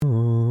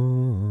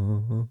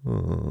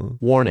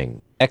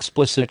Warning,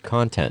 explicit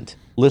content.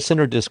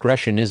 Listener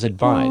discretion is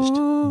advised.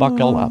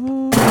 Buckle up.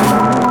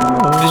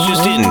 This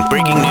just in,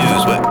 breaking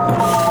news. What?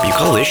 You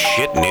call this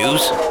shit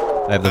news?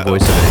 I have the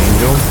voice of an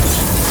angel.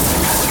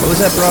 What was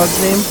that broad's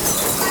name?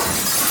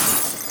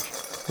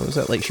 What was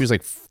that like? She was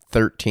like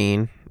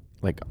 13,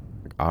 like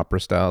opera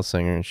style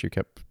singer, and she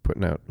kept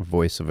putting out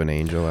Voice of an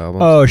Angel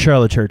albums. Oh,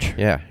 Charlotte Church.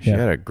 Yeah, she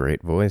had a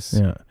great voice.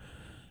 Yeah.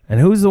 And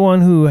who's the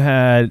one who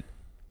had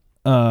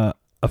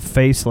a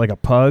face like a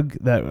pug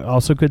that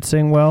also could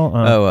sing well?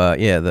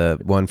 Yeah, the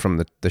one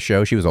from the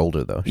show. She was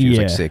older though. She was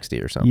like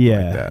 60 or something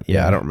like that.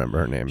 Yeah, I don't remember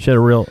her name. She had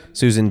a real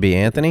Susan B.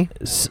 Anthony?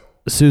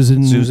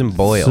 Susan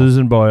Boyle.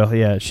 Susan Boyle,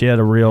 yeah. She had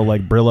a real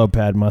like Brillo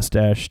pad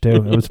mustache too.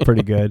 It was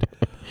pretty good.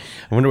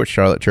 I wonder what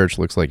Charlotte Church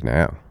looks like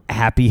now.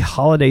 Happy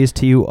holidays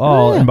to you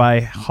all. And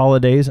by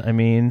holidays, I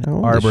mean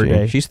Arbor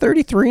Day. She's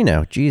 33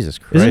 now. Jesus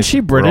Christ. Isn't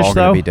she British, We're all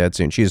though? gonna be dead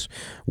soon. She's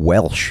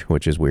Welsh,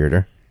 which is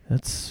weirder.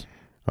 That's...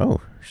 Oh,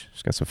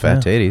 she's got some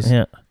fat titties.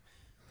 Yeah.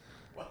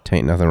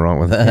 Ain't nothing wrong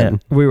with that.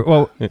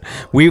 Yeah.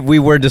 We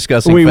were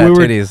discussing fat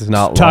titties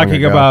not talking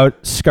long ago.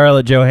 about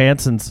Scarlett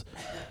Johansson's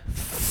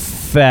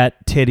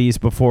fat titties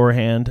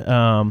beforehand.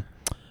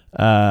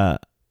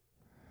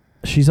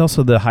 She's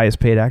also the highest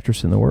paid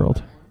actress in the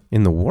world.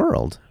 In the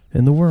world?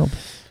 In the world.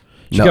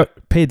 She No.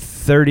 got paid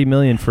 $30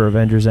 million for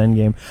Avengers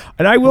Endgame.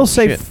 And I will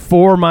say, shit.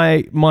 for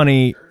my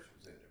money,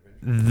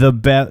 the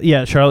best...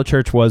 Yeah, Charlotte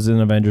Church was in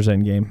Avengers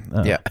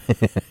Endgame. Yeah.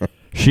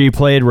 She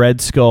played Red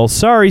Skull.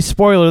 Sorry,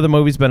 spoiler, the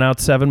movie's been out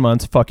 7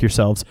 months. Fuck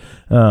yourselves.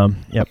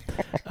 Yep.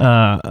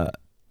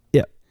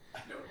 Yep.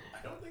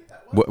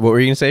 What were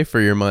you going to say for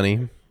your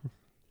money?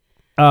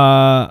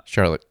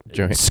 Scarlett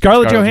Johansson.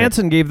 Scarlett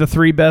Johansson gave the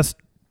 3 best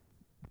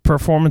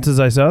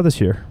performances I saw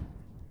this year.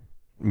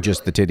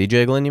 Just the titty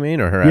jiggling, you mean,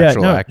 or her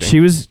actual acting?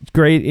 She was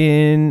great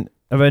in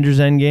Avengers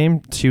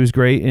Endgame. She was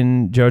great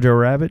in Jojo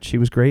Rabbit. She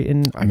was great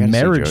in I gotta see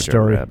Marriage Jojo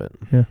Story. Rabbit.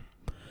 Yeah.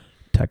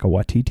 Taika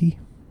Waititi.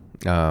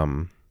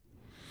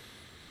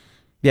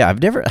 Yeah, I've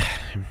never...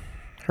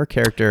 Her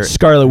character...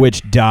 Scarlet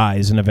Witch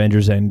dies in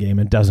Avengers Endgame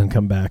and doesn't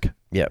come back.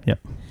 Yep. Yep.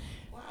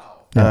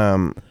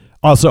 Wow.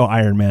 Also,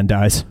 Iron Man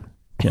dies.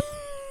 Yep.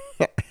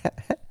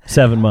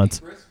 7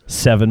 months.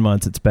 7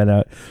 months it's been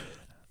out.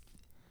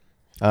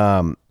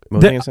 What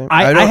was I gonna say?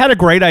 I had a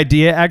great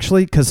idea,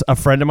 actually, because a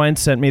friend of mine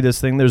sent me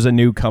this thing. There's a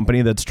new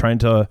company that's trying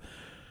to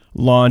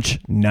launch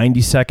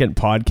 90-second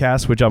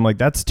podcasts, which I'm like,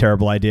 that's a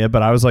terrible idea.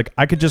 But I was like,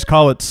 I could just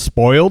call it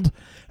Spoiled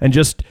and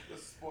just...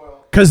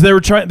 Because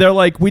they're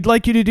like, we'd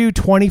like you to do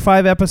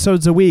 25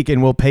 episodes a week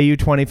and we'll pay you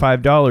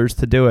 $25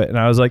 to do it. And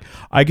I was like,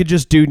 I could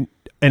just do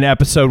an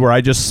episode where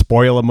I just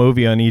spoil a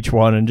movie on each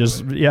one and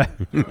just, yeah.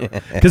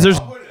 Because there's...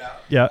 I'll put it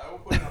out. Yeah. I will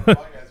put it on a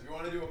podcast. If you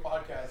want to do a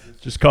podcast,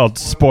 it's Just called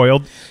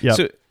Spoiled. Yeah.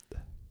 So,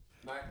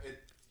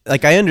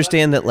 like, I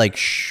understand that, like,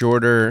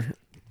 shorter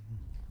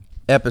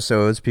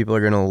episodes, people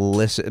are going to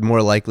listen,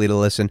 more likely to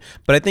listen.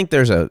 But I think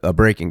there's a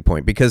breaking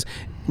point because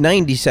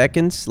 90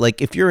 seconds, like,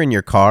 if you're in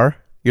your car,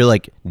 you're,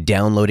 like,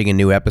 downloading a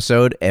new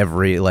episode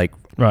every, like,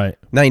 Right.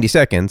 90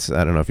 seconds.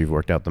 I don't know if you've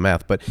worked out the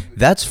math, but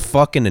that's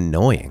fucking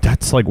annoying.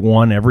 That's like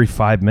one every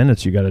 5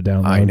 minutes you got to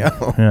download. I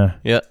know. Yeah.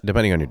 Yeah,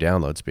 depending on your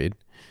download speed.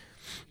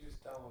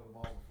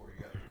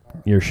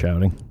 You're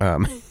shouting.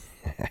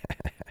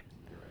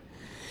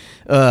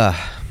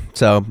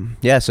 So,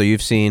 yeah, so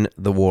you've seen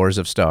The Wars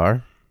of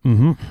Star.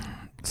 Mm-hmm.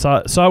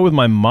 Saw it with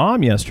my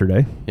mom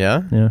yesterday.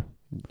 Yeah?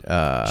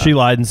 Yeah. She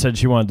lied and said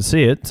she wanted to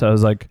see it. So I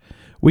was like,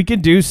 we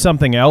could do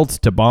something else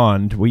to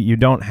bond. You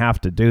don't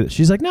have to do it.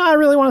 She's like, no, I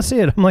really want to see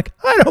it. I'm like,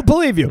 I don't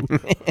believe you.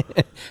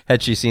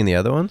 Had she seen the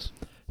other ones?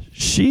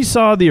 She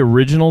saw the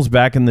originals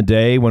back in the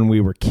day when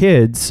we were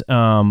kids.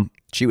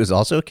 She was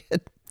also a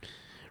kid?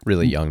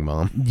 Really young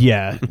mom.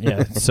 Yeah.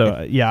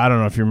 So, yeah, I don't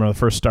know if you remember the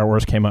first Star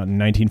Wars came out in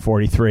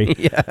 1943.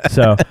 Yeah.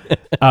 So,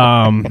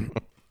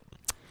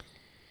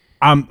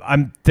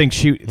 I think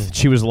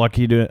she was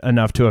lucky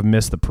enough to have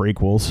missed the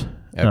prequels.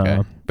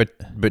 Okay.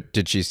 But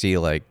did she see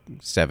like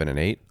 7 and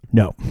 8?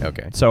 No.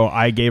 Okay. So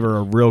I gave her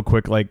a real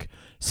quick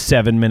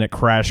 7-minute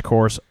crash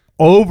course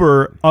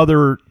over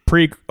other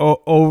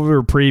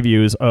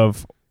previews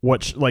of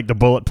what the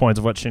bullet points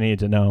of what she needed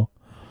to know.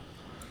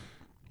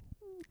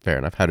 Fair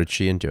enough. How did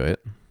she enjoy it?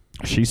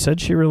 She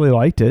said she really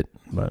liked it,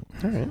 but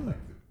all right.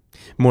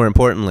 More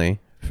importantly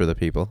for the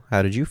people,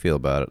 how did you feel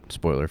about it?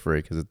 Spoiler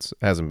free because it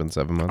hasn't been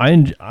 7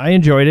 months. I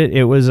enjoyed it.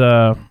 It was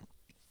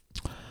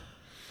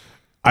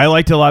I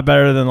liked it a lot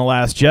better than The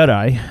Last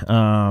Jedi.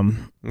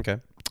 Okay.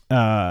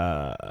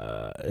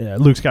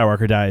 Luke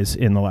Skywalker dies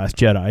in The Last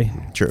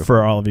Jedi. True.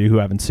 For all of you who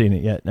haven't seen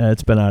it yet,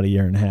 it's been out a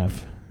year and a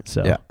half.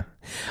 So yeah.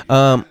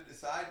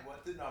 decide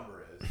what the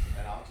number is,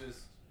 and I'll just.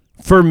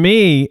 For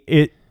me,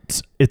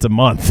 it's a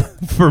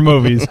month for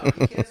movies.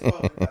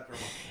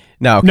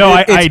 No,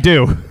 I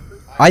do.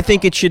 I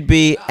think it should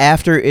be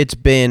after it's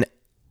been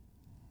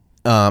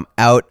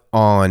out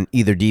on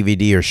either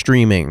DVD or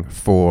streaming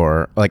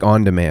for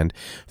on demand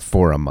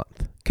for a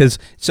month. Because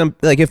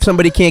if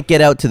somebody can't get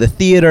out to the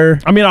theater,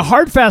 I mean, a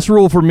hard, fast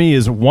rule for me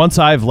is once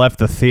I've left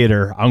the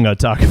theater, I'm going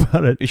to talk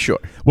about it. sure.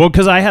 Well,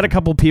 because I had a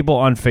couple people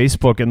on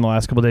Facebook in the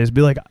last couple of days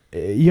be like,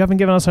 you haven't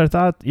given us your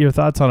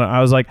thoughts on it.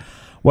 I was like,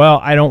 well,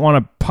 I don't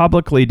want to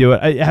publicly do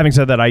it. Having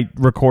said that, I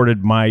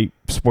recorded my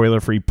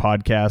spoiler-free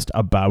podcast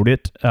about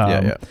it.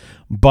 Yeah.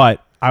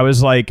 But I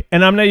was like,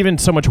 and I'm not even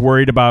so much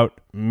worried about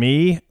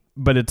me,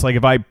 but it's like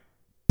if I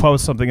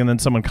post something and then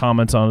someone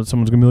comments on it,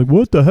 someone's gonna be like,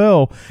 what the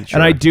hell? Sure.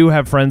 And I do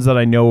have friends that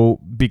I know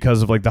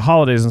because of like the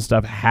holidays and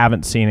stuff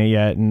haven't seen it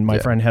yet, and my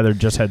friend Heather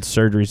just had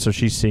surgery, so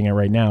she's seeing it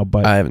right now.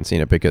 But I haven't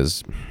seen it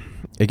because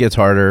it gets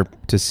harder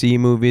to see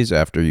movies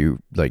after you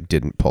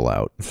didn't pull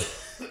out.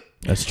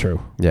 that's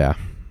true. Yeah.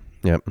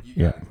 Yep.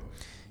 Yeah.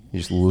 You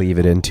just leave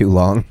it in too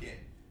long.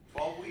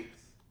 12 weeks?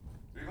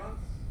 3 months?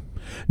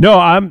 No,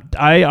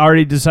 I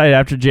already decided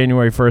after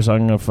January 1st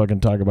I'm gonna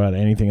fucking talk about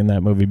anything in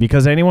that movie,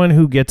 because anyone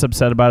who gets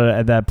upset about it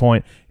at that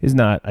point is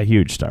not a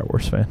huge Star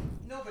Wars fan.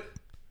 No,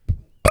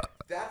 but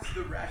that's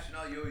the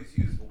rationale you always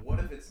use. But what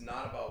if it's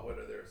not about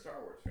whether they're a Star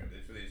Wars fan?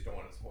 They just don't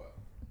want to spoil.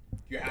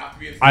 You have to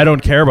be a I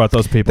don't care about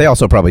those people. They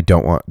also probably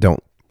don't want to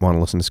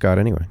listen to Scott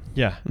anyway.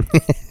 Yeah.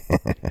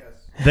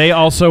 They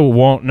also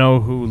won't know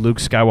who Luke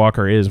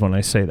Skywalker is when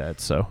I say that,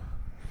 so.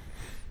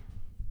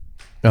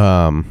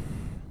 So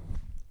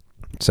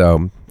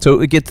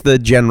it gets the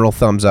general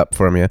thumbs up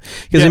from you,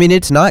 because I mean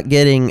it's not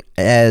getting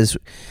as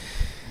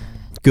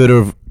good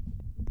of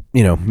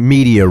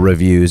media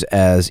reviews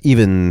as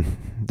even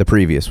the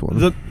previous one.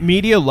 The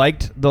media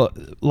liked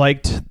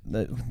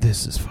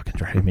this is fucking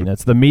driving me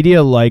nuts. The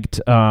media liked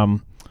The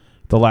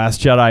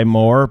Last Jedi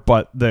more,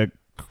 but the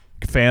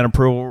fan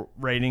approval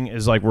rating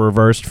is like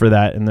reversed for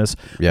that in this.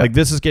 Yeah. Like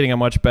this is getting a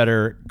much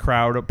better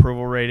crowd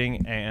approval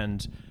rating,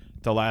 and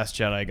The Last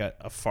Jedi got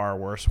a far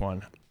worse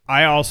one.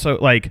 I also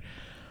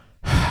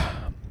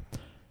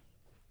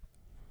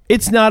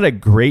it's not a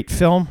great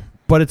film,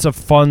 but it's a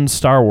fun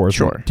Star Wars.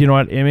 Sure. Do you know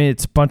what I mean?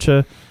 It's a bunch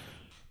of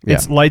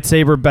it's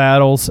lightsaber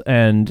battles,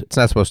 and It's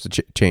not supposed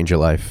to change your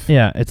life.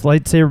 yeah, it's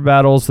lightsaber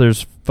battles.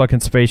 There's fucking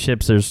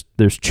spaceships. There's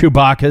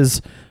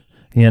Chewbacca's.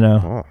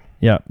 Oh.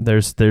 Yeah.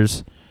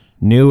 There's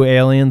new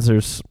aliens.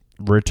 There's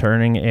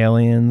returning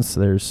aliens.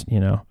 There's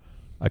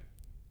a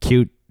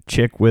cute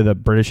chick with a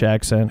British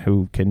accent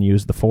who can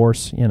use the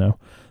Force.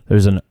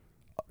 There's an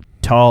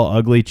tall,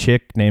 ugly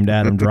chick named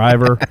Adam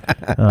Driver.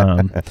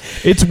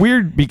 It's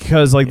weird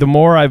because the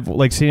more I've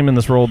seen him in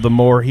this role, the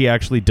more he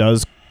actually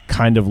does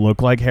kind of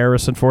look like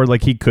Harrison Ford.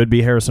 Like he could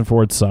be Harrison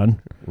Ford's son.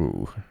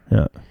 Ooh.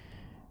 Yeah.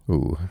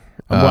 Ooh.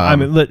 Well, I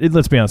mean,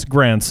 let's be honest,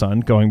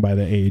 grandson, going by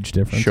the age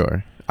difference.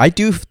 Sure. I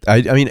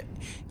mean,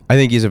 I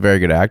think he's a very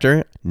good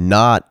actor.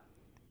 Not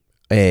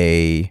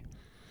a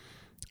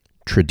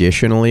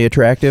traditionally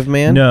attractive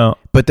man. No.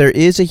 But there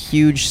is a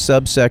huge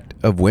subsect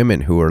of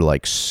women who are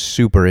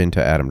super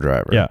into Adam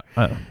Driver. Yeah.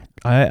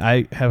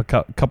 I have a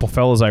couple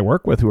fellas I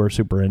work with who are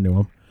super into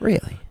him.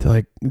 Really? They're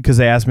like, because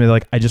they asked me,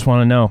 I just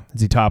want to know,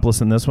 is he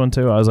topless in this one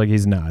too? I was like,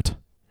 he's not.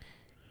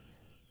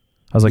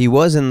 I was like, He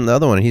was in the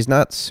other one. He's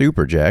not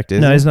super jacked, is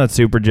he? no, he's not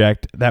super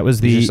jacked. That was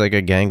He's just like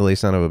a gangly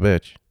son of a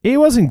bitch. he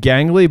wasn't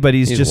gangly, but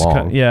he's just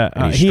long.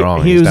 And he's he,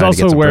 strong. He He's was trying to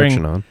get also some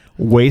friction wearing on.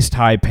 waist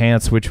high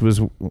pants, which was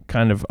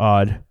kind of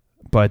odd.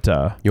 But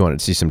You wanted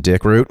to see some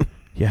dick root?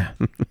 yeah,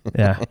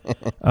 yeah.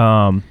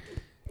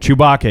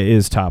 Chewbacca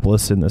is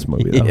topless in this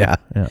movie, though. Yeah.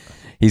 yeah,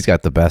 He's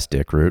got the best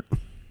dick root.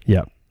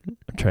 yeah.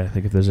 I'm trying to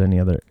think if there's any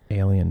other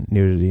alien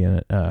nudity in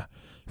it.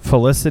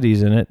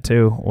 Felicity's in it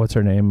too. What's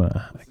her name?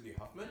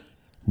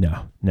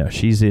 No,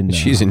 she's in.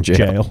 She's in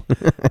jail.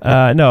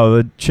 No,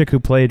 the chick who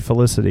played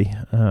Felicity,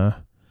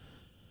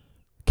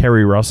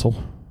 Kerry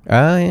Russell.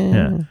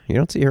 Yeah. You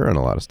don't see her in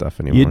a lot of stuff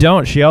anymore. You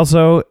don't. She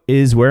also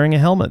is wearing a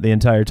helmet the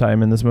entire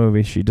time in this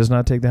movie. She does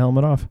not take the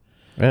helmet off.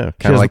 Yeah,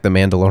 kind of like the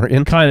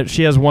Mandalorian. Kind of.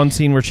 She has one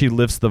scene where she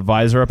lifts the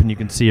visor up and you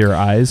can see her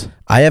eyes.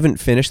 I haven't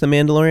finished the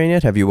Mandalorian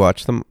yet. Have you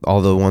watched them?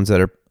 All the ones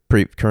that are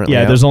currently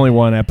Yeah, out? there's only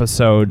one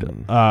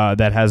episode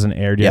that hasn't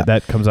aired yet. Yeah.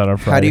 That comes out on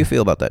Friday. How do you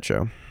feel about that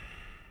show?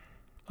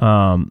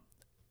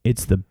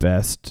 It's the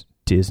best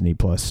Disney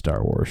Plus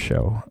Star Wars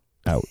show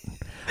out.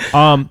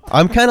 I'm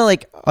kind of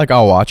like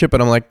I'll watch it,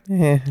 but I'm like,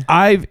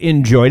 I've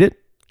enjoyed it.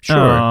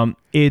 Sure.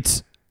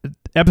 It's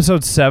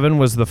episode 7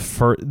 was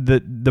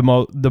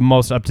the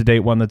most up to date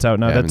one that's out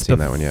now. I haven't That's seen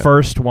the that one yet.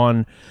 first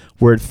one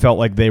where it felt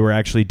like they were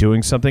actually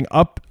doing something.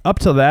 Up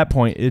to that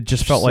point, it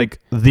just felt like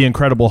The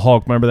Incredible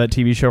Hulk. Remember that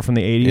TV show from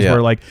the 80s Yeah.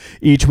 where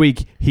each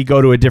week he'd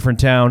go to a different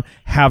town,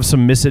 have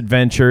some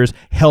misadventures,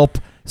 help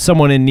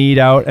someone in need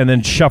out, and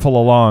then shuffle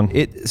along.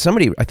 I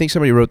think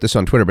somebody wrote this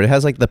on Twitter, but it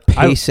has the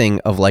pacing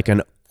of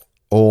an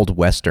old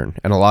Western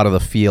and a lot of the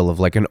feel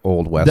of an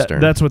old Western.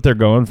 That's what they're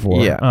going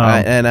for. Yeah,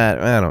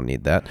 I don't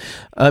need that.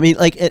 I mean,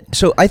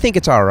 so I think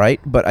it's all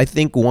right, but I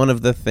think one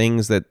of the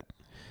things that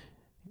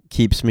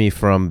keeps me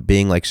from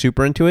being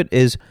super into it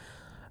is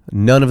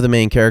none of the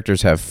main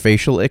characters have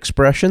facial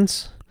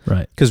expressions.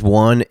 Right. Because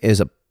one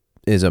is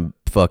is a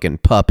fucking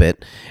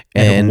puppet,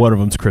 and one of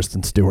them's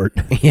Kristen Stewart.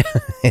 yeah,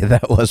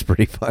 that was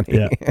pretty funny.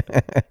 Yeah.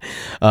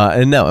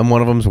 And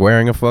one of them's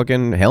wearing a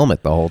fucking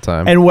helmet the whole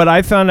time. And what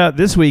I found out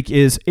this week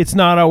is it's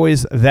not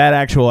always that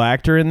actual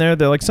actor in there.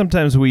 They're like,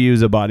 sometimes we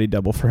use a body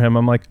double for him.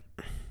 I'm like,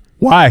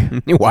 why?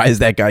 Why is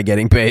that guy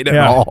getting paid at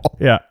yeah. all?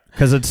 Yeah,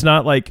 because it's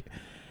not like,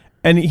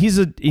 and he's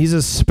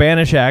a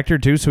Spanish actor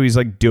too, so he's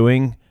like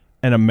doing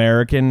an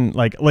American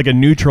like a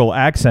neutral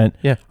accent.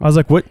 Yeah. I was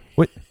like,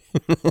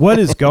 what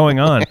is going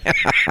on?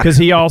 Because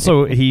he's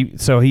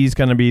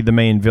going to be the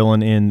main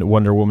villain in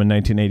Wonder Woman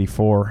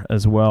 1984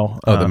 as well.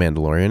 Oh, the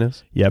Mandalorian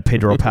is? Yeah,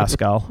 Pedro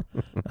Pascal.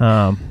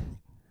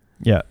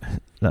 Yeah.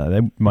 No,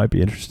 that might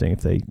be interesting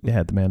if they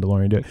had the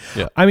Mandalorian do it.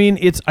 Yeah. I mean,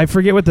 I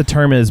forget what the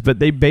term is, but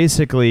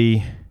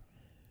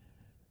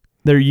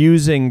they're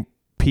using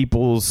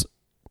people's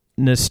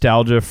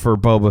nostalgia for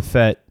Boba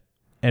Fett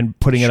and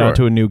putting it Sure.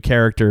 onto a new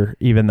character,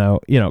 even though,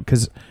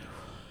 because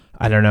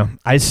I don't know.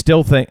 I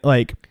still think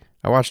like,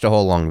 I watched a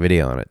whole long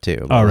video on it too.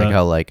 Oh, About, really? Like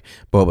how like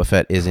Boba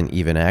Fett isn't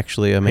even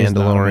actually a he's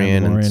not a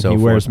Mandalorian, and so he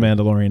forth. wears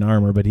Mandalorian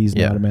armor, but he's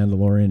Yeah. not a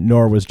Mandalorian,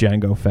 nor was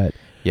Jango Fett.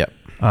 Yep.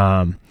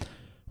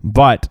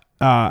 But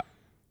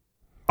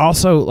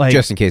also like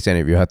Just in case any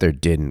of you out there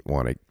didn't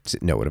want to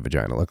know what a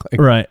vagina looked like.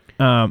 right.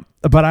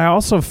 But I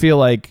also feel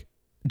like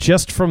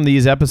just from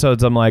these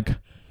episodes, I'm like,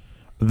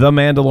 the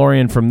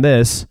Mandalorian from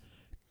this,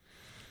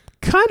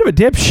 kind of a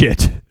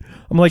dipshit.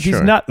 I'm like, he's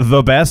Sure. not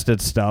the best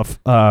at stuff.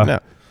 No.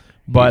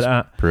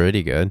 But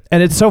Pretty good.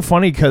 and it's so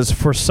funny because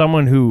for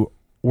someone who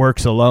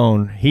works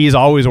alone, he's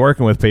always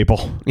working with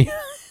people.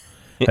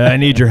 I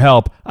need your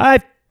help.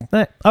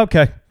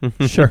 Okay,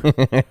 sure.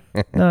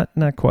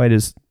 Not quite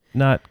as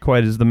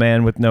the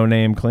man with no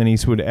name, Clint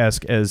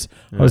Eastwood-esque as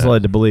I was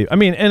led to believe. I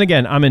mean, and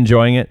again, I'm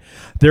enjoying it.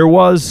 There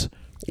was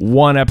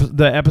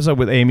the episode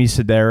with Amy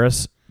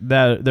Sedaris.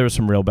 That there was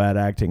some real bad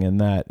acting in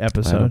that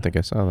episode. I don't think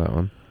I saw that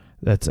one.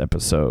 That's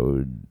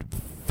episode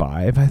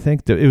 5, I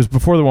think. It was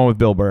before the one with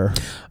Bill Burr.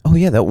 Oh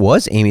yeah, that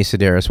was Amy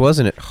Sedaris,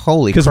 wasn't it?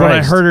 Holy Christ! Because when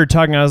I heard her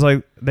talking, I was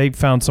like, they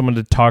found someone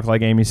to talk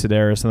like Amy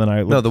Sedaris, and then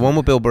I looked, no, the one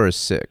with Bill Burr is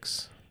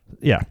 6.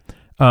 yeah.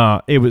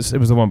 It was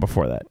the one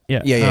before that.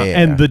 Yeah. Yeah.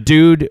 And the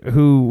dude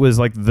who was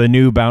like the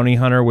new bounty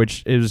hunter,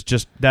 which it was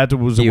just that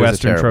was a He was a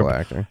Western terrible trope.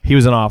 actor. He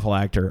was an awful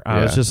actor.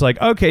 I was Yeah. just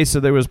like, okay, so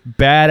there was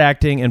bad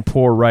acting and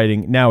poor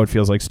writing. Now it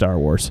feels like Star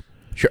Wars.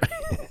 Sure.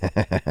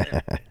 Did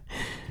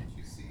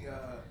you see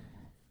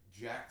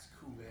Jax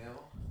Kumail?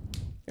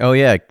 Oh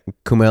yeah,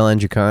 Kumail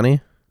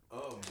Nanjiani.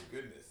 Oh my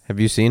goodness. Have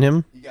you seen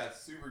him? He got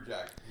super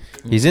jacked.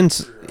 He's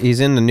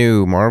in the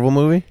new Marvel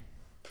movie.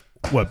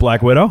 What,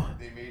 Black Widow?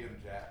 They made him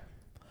jacked.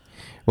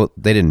 Well,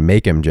 they didn't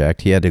make him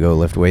jacked. He had to go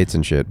lift weights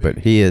and shit. But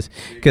he is,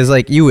 because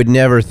like you would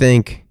never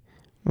think,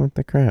 what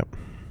the crap?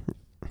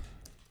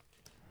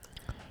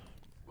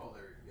 Well,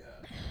 there,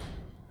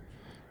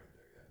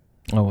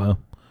 yeah. Oh wow.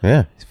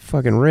 Yeah, he's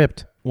fucking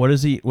ripped. What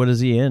is he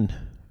in?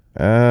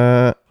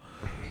 HGH.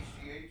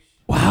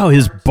 Wow,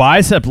 his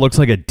bicep looks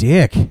like a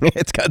dick.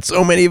 It's got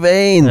so many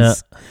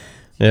veins.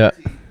 Yeah.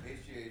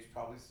 HGH,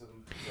 probably some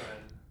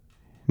trend.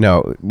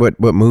 No, what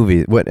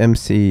movie? What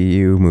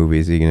MCU movie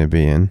is he gonna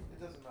be in?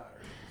 It doesn't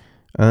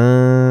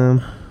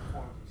matter.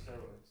 Form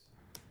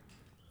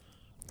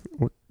from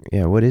steroids.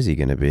 Yeah, what is he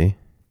gonna be?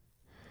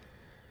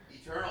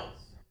 Eternals.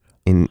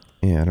 I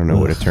don't know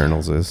what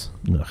Eternals is.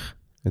 Ugh.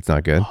 It's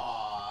not good.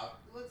 Aw,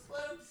 let's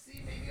let him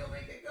see. Maybe he'll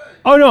make it good.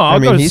 Oh no, I'll I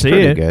mean, go he's see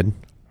pretty it. good.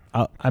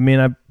 I mean,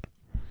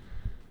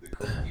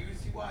 You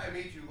see why I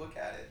made you look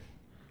at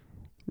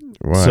it?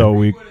 Why? so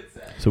we What it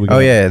said. so we. Oh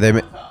yeah, they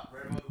Top,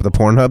 right above the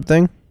Pornhub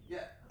thing. Yeah.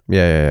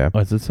 Yeah.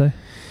 What does it say?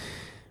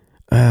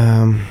 This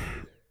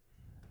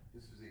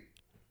was it.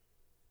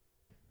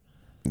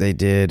 They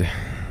did.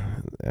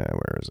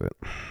 Where is it?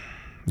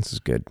 This is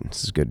good.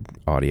 This is good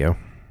audio.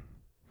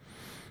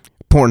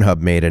 Pornhub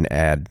made an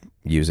ad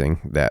using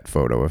that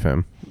photo of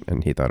him,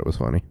 and he thought it was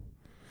funny.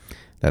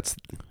 That's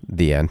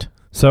the end.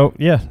 So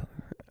yeah,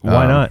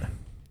 why not?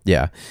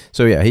 Yeah.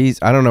 So yeah,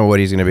 I don't know what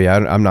he's gonna be.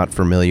 I'm not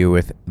familiar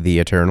with the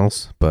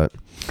Eternals, but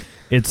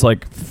It's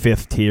like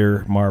 5th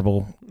tier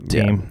Marvel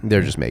team. yeah,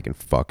 they're just making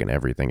fucking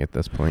everything at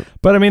this point.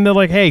 But I mean, they're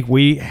like, hey,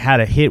 we had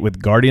a hit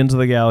with Guardians of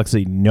the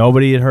Galaxy.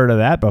 Nobody had heard of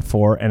that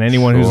before, and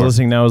anyone who's Sure.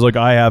 listening now is like,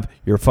 I have.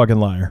 You're a fucking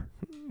liar.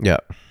 Yeah.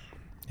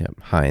 Yeah.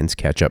 Heinz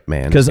Ketchup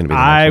Man. is Because gonna be the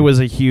I next one. was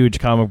a huge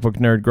comic book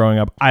nerd growing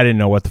up. I didn't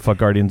know what the fuck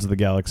Guardians of the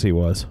Galaxy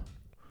was.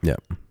 Yeah.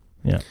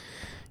 Yeah.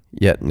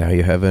 Yet now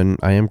you have an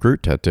I Am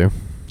Groot tattoo.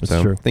 That's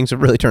so true. things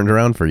have really turned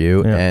around for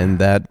you Yeah. and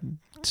that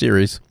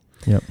series.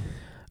 Yep.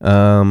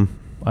 Um.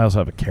 I also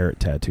have a carrot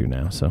tattoo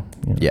now, so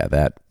Yeah,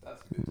 that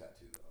That's a good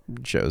tattoo,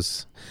 though.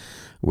 shows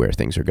where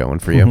things are going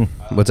for you.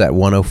 What's that?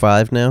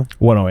 105 now?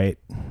 108.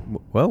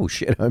 Whoa,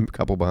 shit! I'm a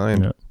couple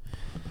behind. Yeah.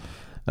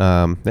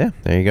 Yeah.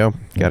 There you go.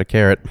 Got a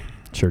carrot.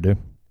 Sure do.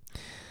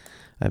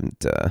 I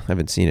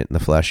haven't seen it in the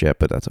flesh yet,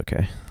 but that's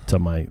okay. It's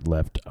on my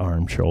left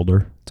arm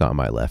shoulder. It's on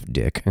my left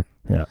dick.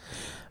 Yeah.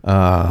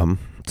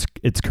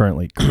 It's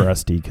currently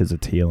crusty because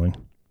it's healing.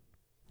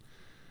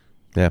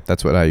 Yeah,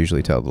 that's what I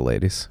usually tell the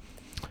ladies.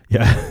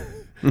 Yeah.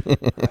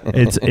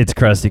 It's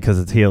crusty because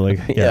it's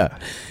healing. Yeah.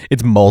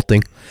 It's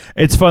molting.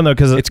 It's fun though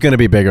because It's going to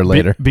be bigger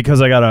later.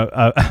 because I got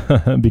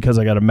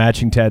a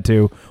matching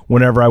tattoo.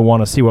 Whenever I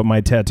want to see what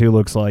my tattoo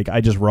looks like,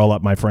 I just roll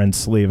up my friend's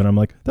sleeve and I'm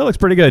like, that looks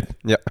pretty good.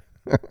 Yeah.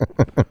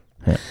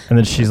 Yeah. And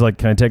then she's like,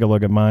 can I take a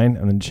look at mine?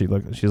 And then she's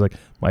like,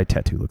 my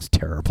tattoo looks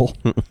terrible.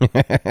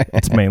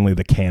 It's mainly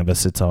the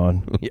canvas it's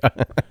on. Yeah.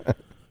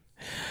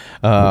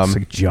 Looks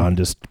like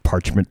jaundiced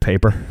parchment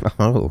paper.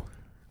 Oh.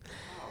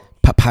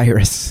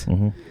 Papyrus.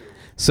 Mm-hmm.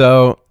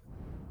 So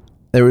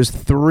there was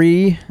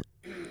 3,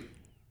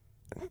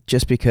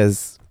 just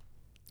because,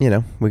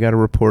 we got to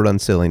report on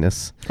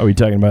silliness. Are we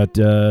talking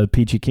about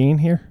Peachy Keen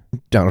here?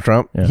 Donald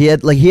Trump. Yeah.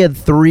 He had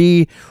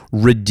 3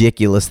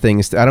 ridiculous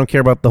things. I don't care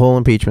about the whole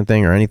impeachment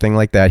thing or anything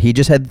like that. He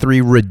just had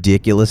 3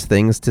 ridiculous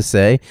things to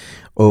say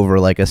over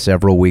like a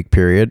several week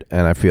period,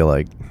 and I feel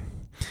like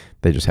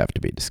they just have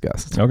to be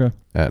discussed. Okay.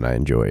 And I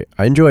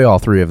enjoy all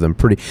 3 of them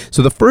pretty.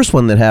 So the first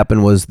one that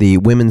happened was the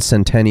women's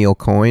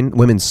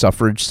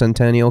suffrage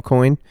centennial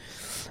coin.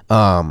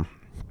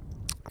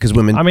 Because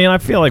women. I mean, I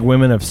feel like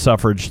women have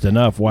suffraged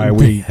enough. Why are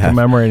we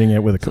commemorating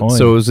it with a coin?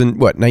 So it was in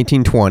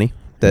 1920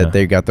 that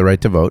they got the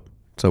right to vote.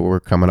 So we're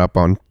coming up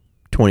on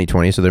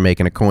 2020, so they're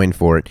making a coin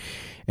for it.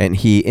 And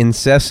he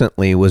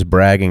incessantly was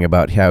bragging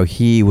about how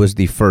he was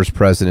the first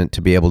president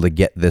to be able to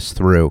get this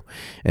through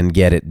and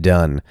get it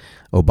done.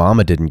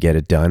 Obama didn't get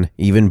it done.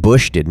 Even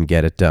Bush didn't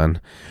get it done.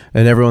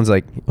 And everyone's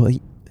like, well,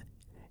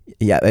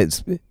 yeah,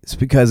 it's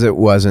because it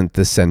wasn't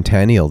the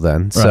centennial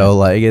then. Right. So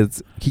like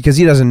it's because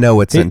he doesn't know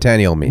what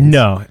centennial means.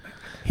 No.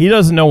 He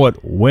doesn't know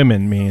what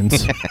women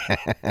means.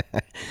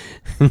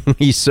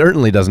 He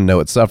certainly doesn't know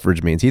what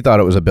suffrage means. He thought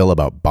it was a bill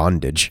about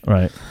bondage.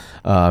 Right.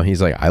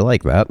 He's like, I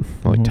like that.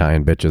 I like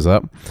tying bitches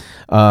up.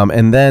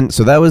 And then,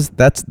 so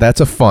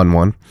that's a fun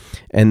one.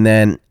 And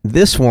then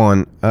this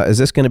one, is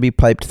this going to be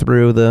piped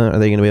through are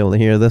they going to be able to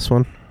hear this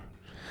one?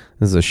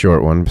 This is a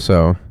short one.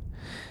 So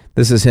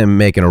this is him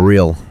making a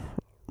real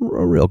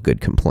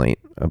good complaint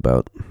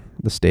about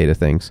the state of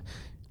things.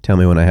 Tell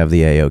me when I have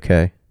the A,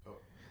 okay?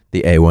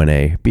 The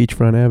A1A.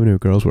 Beachfront Avenue.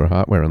 Girls wear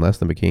hot, wearing less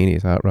than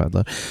bikinis. Hot rod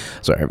love.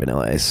 Sorry,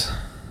 Vanilla Ice.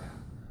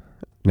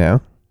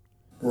 Now?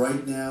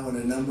 Right now, in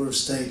a number of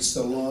states,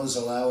 the laws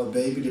allow a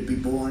baby to be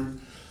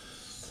born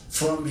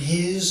from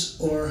his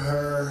or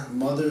her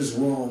mother's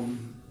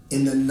womb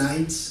in the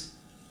 9th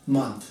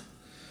month.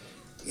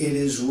 It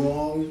is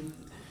wrong.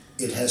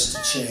 It has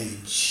to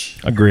change.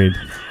 Agreed.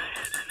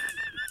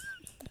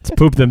 Let's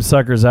poop them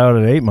suckers out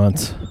at 8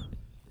 months.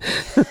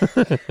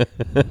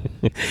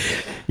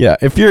 Yeah,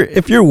 if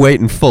you're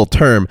waiting full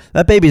term,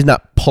 that baby's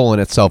not pulling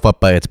itself up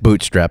by its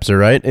bootstraps, all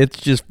right? It's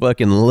just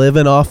fucking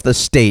living off the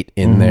state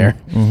in there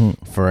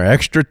for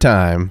extra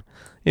time.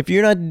 If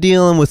you're not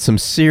dealing with some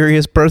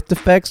serious birth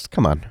defects,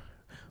 come on.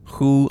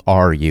 Who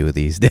are you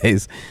these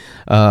days?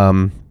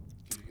 So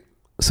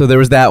there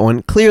was that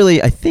one.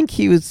 Clearly, I think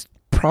he was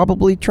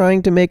probably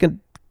trying to make a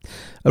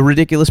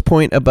ridiculous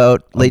point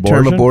about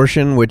late-term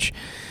abortion, which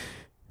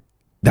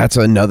that's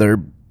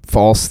another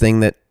false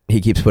thing that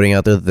he keeps putting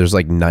out there, that there's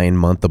like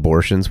 9-month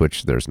abortions,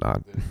 which there's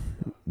not.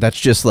 That's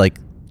just like,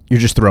 you're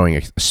just throwing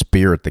a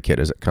spear at the kid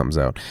as it comes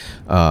out.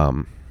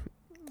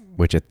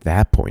 Which at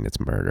that point, it's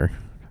murder.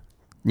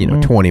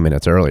 20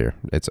 minutes earlier,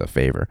 it's a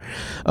favor.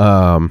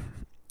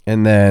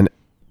 And then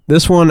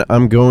this one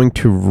I'm going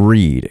to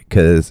read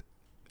because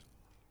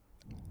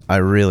I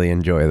really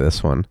enjoy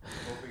this one.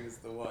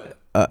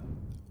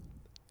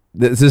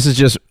 This is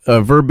just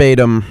a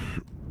verbatim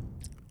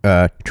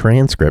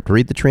transcript.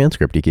 Read the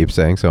transcript, he keeps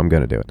saying, so I'm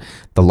going to do it.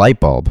 The light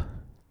bulb.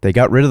 They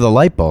got rid of the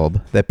light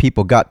bulb that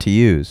people got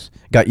used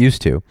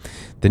to.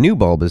 The new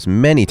bulb is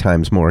many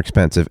times more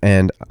expensive,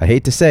 and I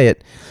hate to say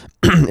it,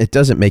 it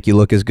doesn't make you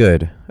look as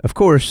good. Of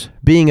course,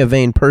 being a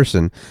vain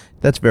person,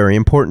 that's very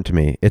important to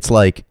me. It's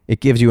like, it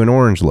gives you an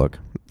orange look.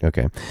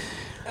 Okay.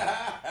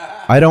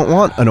 I don't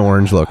want an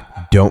orange look.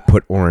 Don't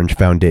put orange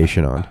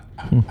foundation on.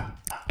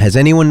 Has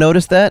anyone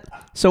noticed that?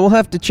 So we'll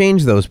have to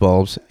change those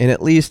bulbs in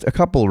at least a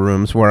couple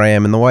rooms where I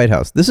am in the White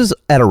House. This is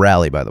at a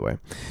rally, by the way.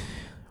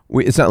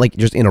 It's not like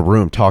just in a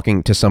room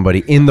talking to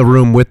somebody in the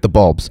room with the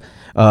bulbs.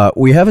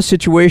 We have a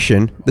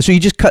situation. So he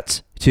just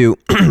cuts to,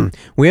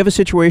 we have a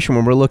situation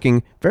where we're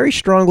looking very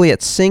strongly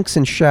at sinks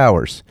and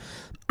showers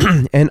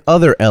and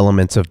other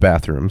elements of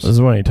bathrooms. This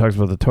is when he talks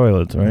about the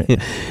toilets, right?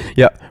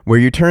 Yeah, where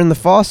you turn the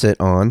faucet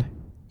on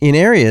in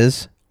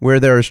areas where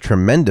there is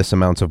tremendous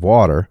amounts of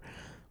water,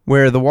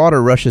 where the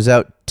water rushes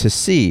out to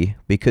sea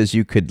because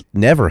you could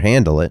never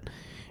handle it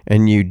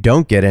and you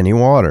don't get any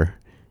water.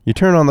 You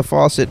turn on the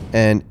faucet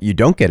and you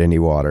don't get any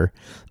water.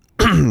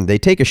 They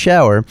take a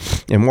shower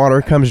and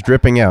water comes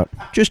dripping out.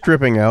 Just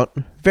dripping out.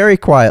 Very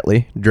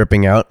quietly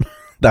dripping out.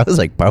 That was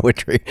like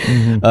poetry.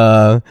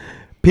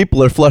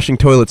 People are flushing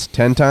toilets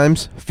 10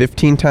 times,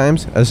 15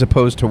 times, as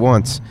opposed to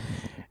once.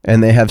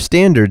 And they have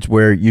standards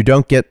where you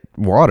don't get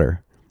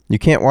water. You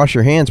can't wash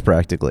your hands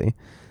practically.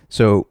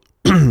 So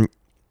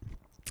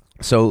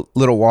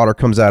little water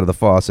comes out of the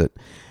faucet.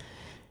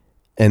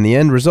 And the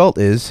end result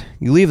is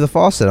you leave the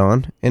faucet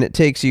on and it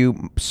takes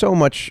you so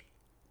much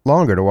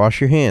longer to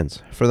wash your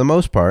hands. For the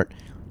most part,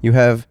 you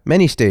have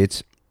many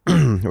states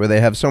where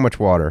they have so much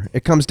water.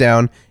 It comes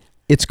down,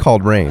 it's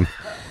called rain.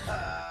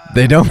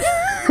 They don't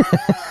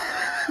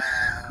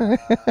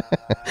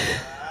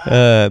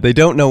they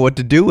don't know what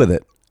to do with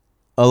it.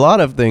 A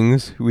lot of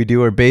things we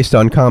do are based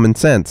on common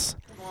sense.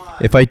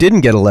 If I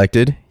didn't get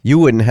elected, you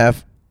wouldn't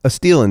have a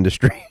steel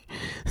industry.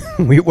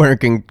 We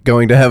weren't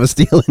going to have a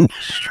steel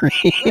industry.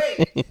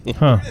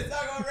 Huh. It's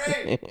not going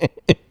Ray.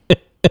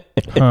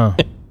 Huh.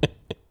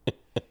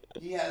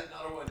 He has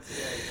another one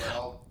today, but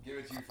I'll give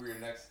it to you for your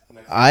next.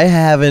 I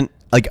haven't,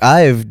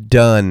 I've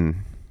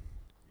done,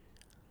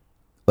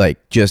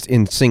 just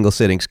in single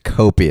sittings,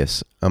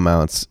 copious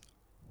amounts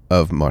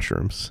of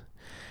mushrooms.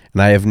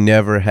 And I have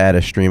never had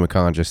a stream of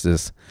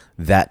consciousness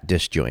that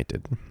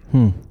disjointed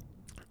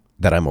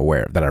that I'm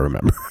aware of, that I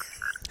remember.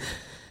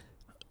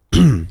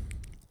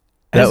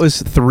 That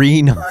was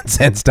 3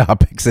 nonsense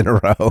topics in a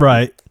row.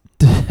 Right.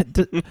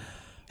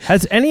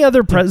 Has any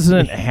other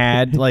president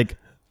had like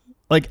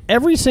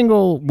every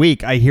single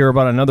week I hear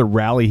about another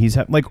rally he's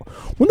had? Like,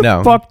 when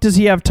the fuck does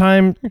he have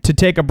time to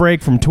take a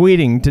break from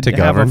tweeting to have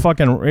govern? a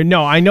fucking?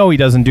 No, I know he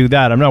doesn't do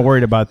that. I'm not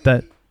worried about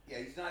that. Yeah,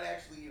 he's not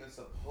actually even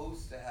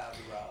supposed to have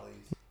the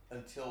rallies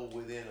until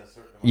within a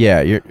certain. Yeah,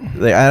 I don't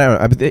know.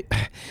 You're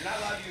not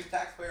allowed to use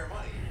taxpayer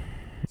money.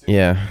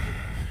 Yeah.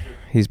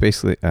 He's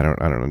basically, I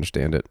don't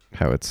understand it,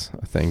 how it's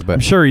a thing, but I'm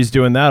sure he's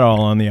doing that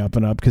all on the up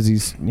and up because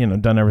he's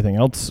done everything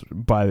else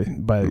by the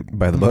book.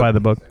 By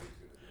the book.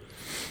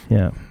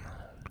 Yeah.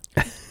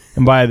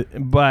 And by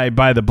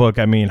the book,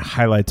 I mean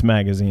Highlights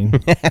magazine.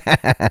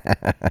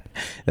 that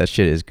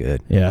shit is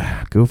good.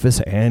 Yeah, Goofus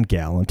and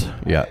Gallant.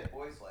 Yeah.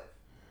 Boys' life.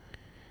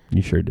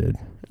 You sure did.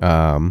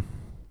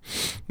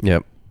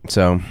 Yep.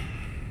 So,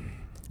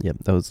 yep.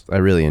 I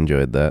really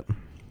enjoyed that.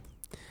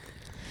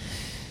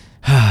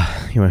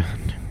 You want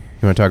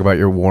to talk about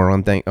your war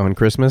on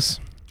Christmas?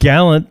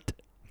 Gallant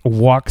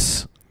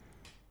walks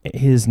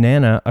his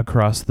Nana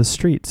across the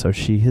street so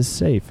she is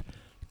safe.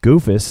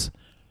 Goofus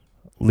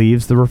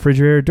leaves the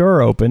refrigerator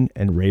door open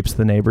and rapes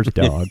the neighbor's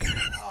dog.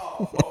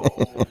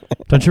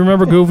 Don't you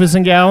remember Goofus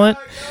and Gallant?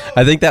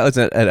 I think that was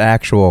an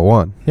actual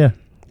one. Yeah.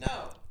 No,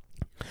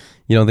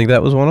 You don't think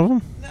that was one of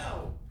them?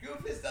 no.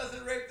 Goofus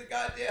doesn't rape the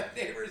goddamn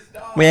neighbor's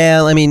dog.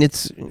 Well, I mean,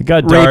 it's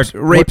got dark.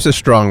 rape's a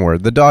strong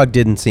word. The dog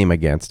didn't seem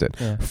against it.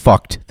 Yeah.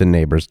 Fucked the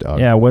neighbor's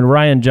dog. Yeah, when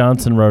Ryan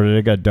Johnson wrote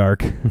it got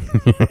dark.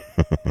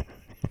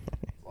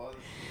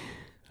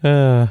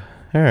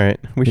 All right.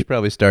 We should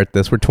probably start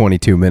this. We're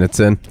 22 minutes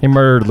in. He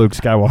murdered Luke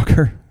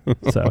Skywalker.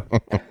 So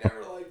I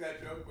never like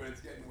that joke, but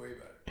it's getting way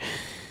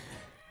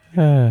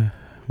better.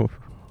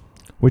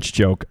 which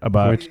joke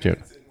about? Which joke?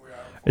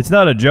 It's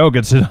not a joke.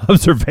 It's an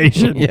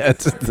observation. Yeah,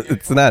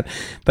 it's not.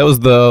 That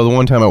was the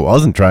one time I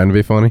wasn't trying to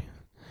be funny.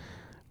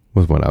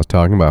 Was when I was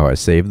talking about how I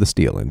saved the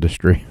steel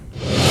industry.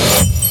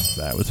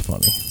 That was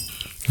funny.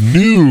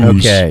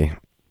 News. Okay.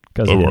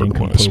 Because of eating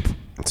poop.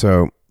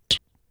 So,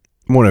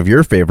 one of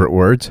your favorite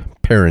words,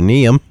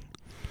 perineum.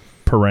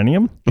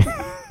 Perennium?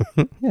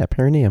 Yeah,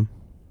 perineum.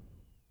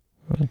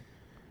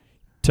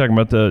 Talking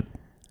about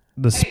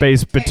the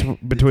space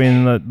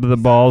between the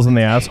balls and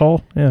the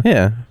asshole? Yeah.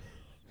 Yeah,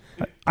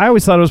 I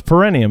always thought it was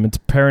perennium. It's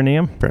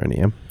perineum.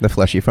 perineum. The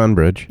fleshy fun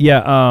bridge.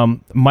 Yeah,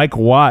 Mike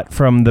Watt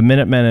from the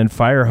Minutemen and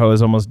Fire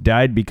Hose almost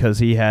died because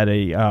he had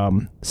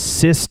a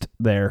cyst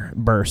there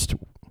burst.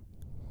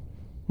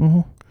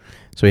 Mm-hmm.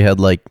 So he had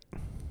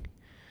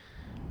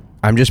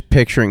I'm just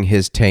picturing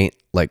his taint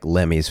like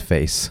Lemmy's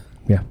face.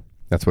 Yeah,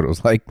 That's what it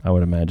was like. I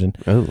would imagine.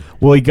 Oh.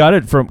 Well, he got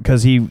it from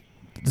because he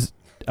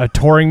a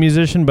touring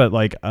musician, but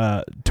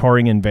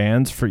touring in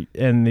vans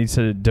and he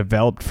said it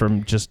developed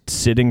from just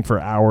sitting for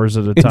hours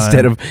at a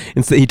time.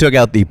 Instead, he took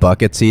out the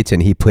bucket seats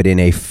and he put in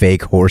a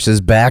fake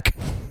horse's back.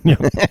 Yeah.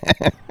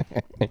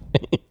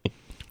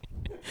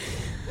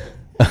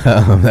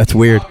 That's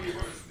weird.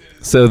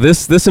 So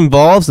this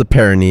involves the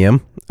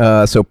perineum.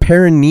 So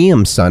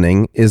perineum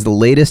sunning is the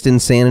latest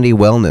insanity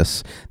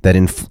wellness that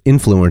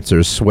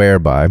influencers swear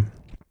by.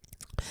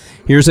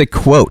 Here's a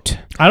quote.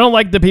 I don't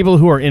like the people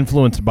who are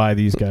influenced by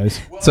these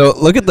guys. So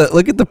look at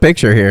the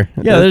picture here.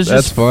 Yeah, there's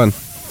that's just fun.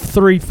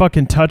 3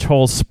 fucking touch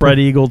holes spread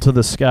eagle to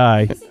the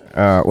sky.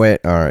 Wait,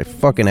 all right,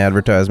 fucking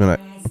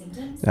advertisement.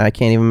 I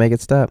can't even make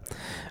it stop.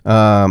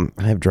 I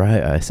have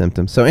dry eye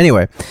symptoms. So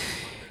anyway,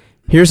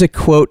 here's a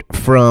quote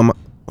from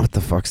what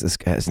the fuck's this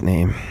guy's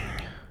name?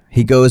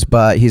 He's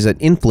an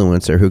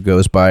influencer who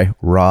goes by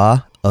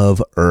Raw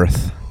of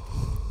Earth,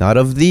 not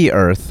of the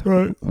Earth.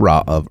 Right.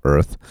 Raw of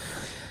Earth.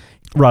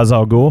 Ra's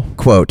al Ghul.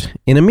 Quote,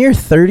 in a mere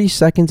 30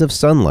 seconds of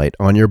sunlight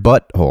on your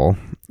butthole,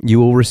 you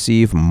will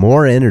receive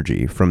more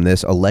energy from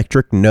this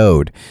electric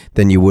node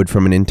than you would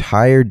from an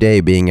entire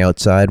day being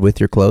outside with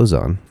your clothes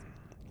on.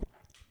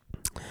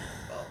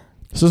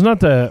 So it's not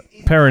the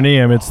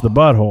perineum, it's the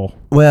butthole.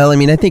 Well, I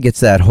mean, I think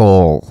it's that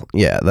whole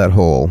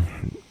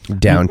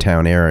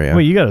downtown area.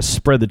 Well, you got to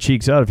spread the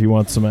cheeks out if you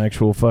want some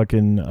actual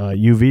fucking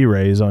UV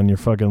rays on your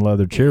fucking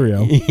leather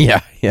Cheerio.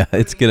 Yeah,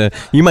 it's gonna.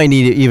 You might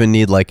even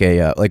need like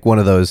a like one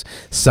of those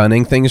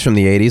sunning things from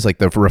the '80s, like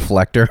the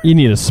reflector. You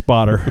need a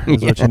spotter.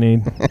 Is what you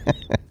need.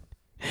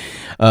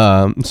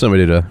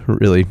 Somebody to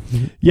really.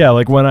 Yeah,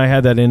 like when I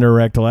had that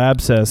interrectal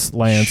abscess,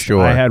 Lance,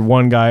 Sure. I had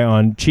one guy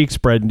on cheek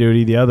spreading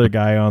duty, the other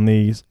guy on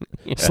the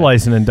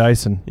slicing and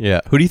dicing.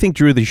 Yeah. Who do you think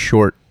drew the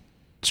short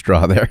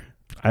straw there?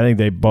 I think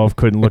they both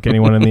couldn't look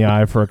anyone in the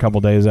eye for a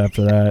couple days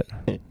after that.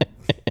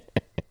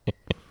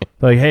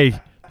 Like, hey,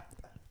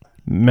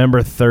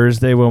 remember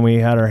Thursday when we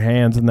had our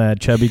hands in that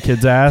chubby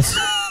kid's ass?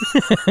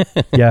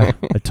 Yeah,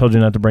 I told you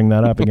not to bring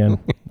that up again.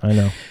 I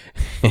know.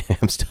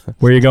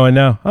 Where are you going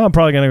now? Oh, I'm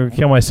probably going to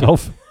kill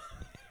myself.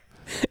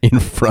 In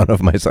front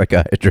of my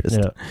psychiatrist.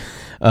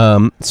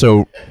 Yeah.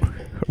 So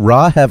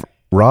Raw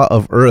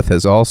of Earth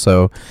has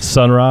also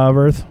Sun Ra of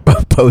Earth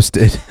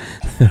posted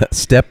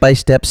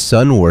step-by-step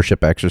sun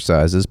worship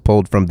exercises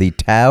pulled from the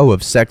Tao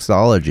of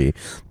Sexology,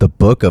 the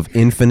Book of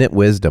Infinite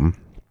Wisdom,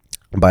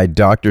 by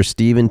Dr.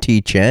 Stephen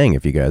T. Chang,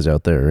 if you guys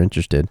out there are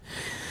interested.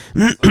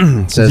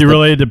 Is he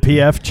related to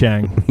P.F.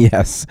 Chang?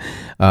 Yes.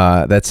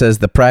 That says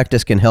the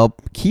practice can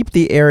help keep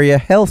the area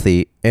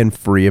healthy and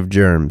free of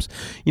germs.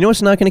 You know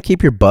what's not going to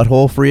keep your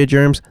butthole free of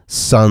germs?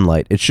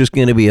 Sunlight. It's just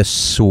going to be a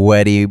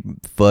sweaty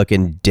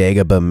fucking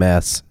Dagobah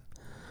mess.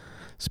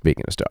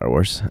 Speaking of Star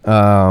Wars.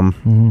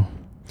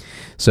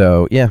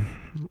 So, yeah.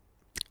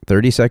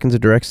 30 seconds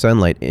of direct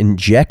sunlight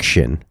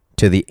injection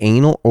to the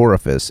anal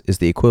orifice is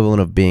the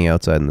equivalent of being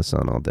outside in the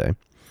sun all day.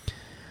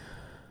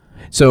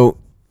 So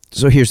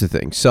here's the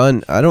thing.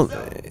 Sun, I don't...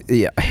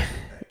 Yeah.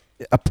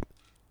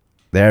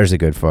 There's a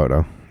good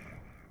photo.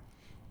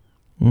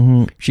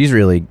 Mm-hmm. She's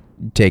really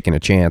taking a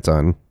chance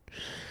on...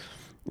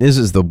 This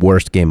is the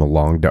worst game of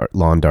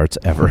lawn darts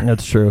ever.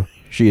 That's true.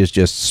 She is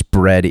just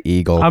spread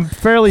eagle. I'm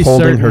fairly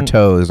holding certain her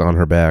toes on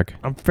her back.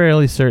 I'm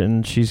fairly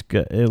certain she's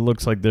got... It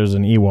looks like there's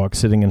an Ewok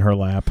sitting in her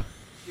lap.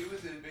 She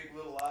was in Big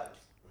Little Lies.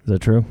 Is that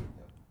true?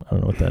 I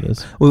don't know what that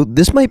is. Well,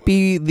 this might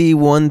be the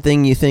one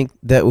thing you think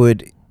that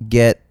would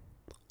get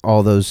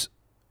all those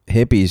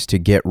hippies to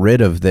get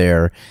rid of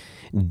their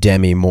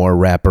Demi Moore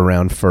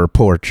wraparound fur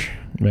porch.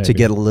 Maybe. To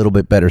get a little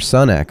bit better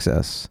sun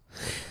access.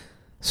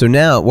 So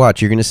now,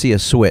 watch, you're going to see a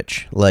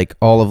switch. Like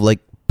all of like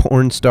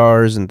porn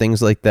stars and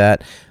things like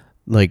that.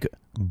 Like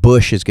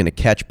Bush is going to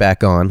catch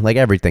back on. Like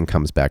everything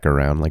comes back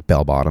around, like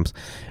bell bottoms.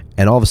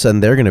 And all of a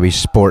sudden, they're going to be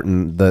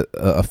sporting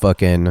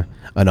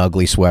an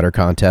ugly sweater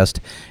contest.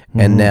 Mm-hmm.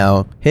 And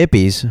now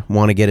hippies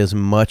want to get as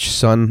much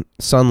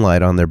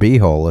sunlight on their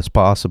beehole as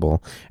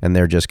possible. And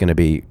they're just going to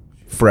be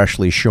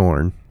freshly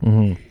shorn.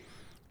 Mm-hmm.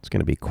 It's going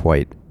to be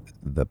quite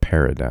the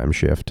paradigm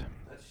shift.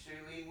 That's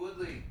Shailene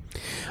Woodley.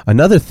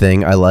 Another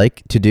thing I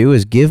like to do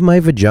is give my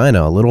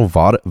vagina a little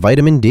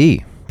vitamin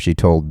D, she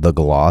told The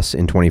Gloss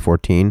in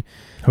 2014.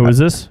 Oh, Who is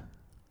this?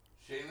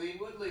 Shailene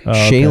Woodley. Oh,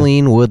 okay.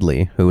 Shailene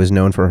Woodley, who is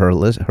known for her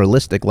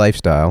holistic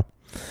lifestyle,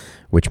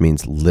 which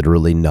means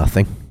literally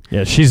nothing.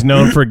 Yeah, she's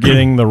known for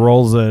getting the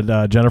roles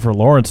that Jennifer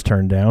Lawrence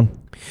turned down.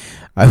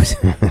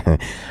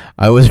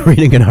 I was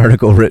reading an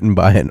article written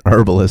by an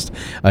herbalist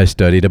I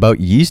studied about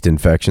yeast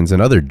infections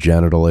and other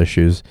genital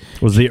issues.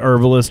 Was the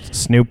herbalist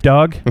Snoop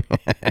Dogg?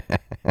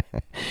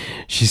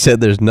 She said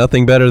there's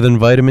nothing better than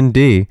vitamin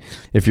D.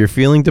 If you're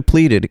feeling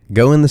depleted,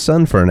 go in the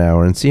sun for an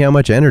hour and see how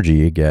much energy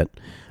you get.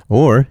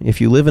 Or, if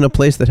you live in a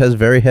place that has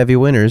very heavy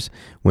winters,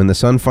 when the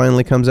sun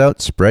finally comes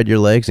out, spread your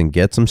legs and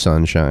get some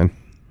sunshine.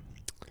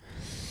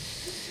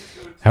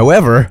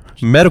 However,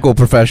 medical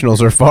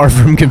professionals are far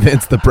from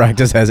convinced the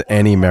practice has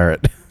any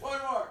merit. One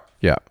more.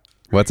 Yeah.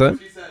 What's that?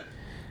 She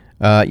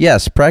said.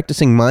 Yes,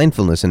 practicing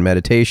mindfulness and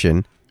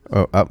meditation.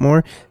 Oh, up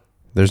more?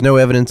 There's no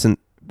evidence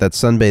that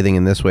sunbathing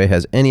in this way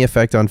has any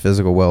effect on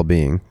physical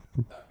well-being.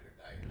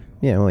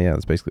 Yeah, well, yeah,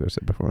 that's basically what I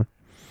said before.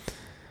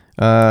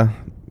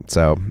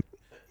 So,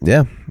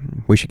 yeah,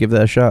 we should give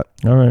that a shot.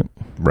 All right.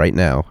 Right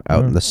now,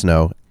 out in the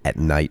snow at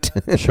night.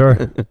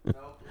 Sure.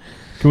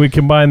 Can we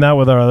combine that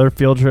with our other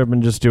field trip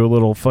and just do a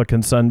little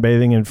fucking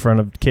sunbathing in front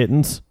of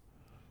kittens?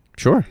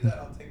 Sure.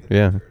 I'll take the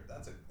Yeah.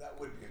 picture. That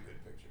would be a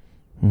good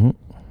picture.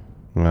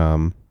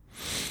 Mm-hmm.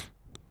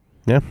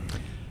 Yeah.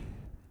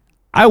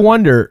 I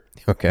wonder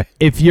Okay.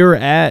 if you're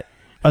at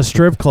a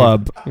strip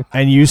club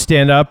and you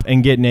stand up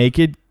and get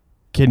naked,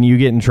 can you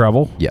get in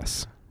trouble?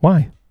 Yes.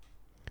 Why?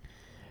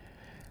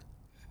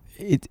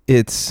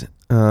 It's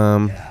Go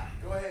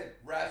ahead.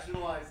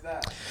 Rationalize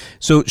that.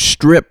 so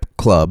strip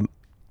club.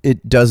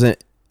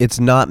 It's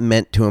not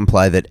meant to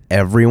imply that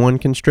everyone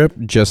can strip.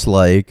 Just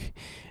like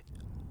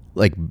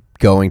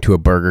going to a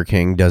Burger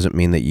King doesn't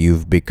mean that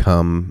you've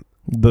become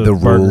the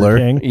Burger ruler.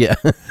 King? Yeah.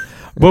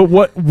 But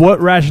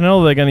what rationale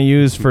are they going to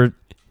use for,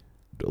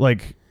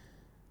 like,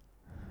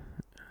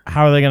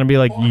 how are they going to be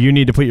like, you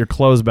need to put your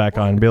clothes back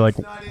on? Be like,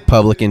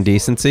 Public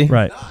indecency.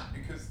 right. Not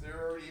because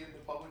they're already into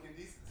public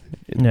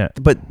indecency. Yeah.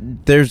 But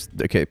there's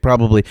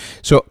probably.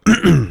 So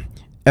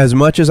as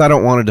much as I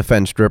don't want to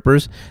defend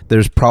strippers,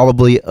 there's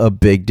probably a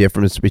big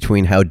difference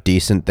between how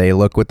decent they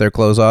look with their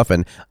clothes off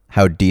and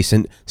how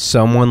decent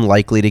someone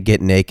likely to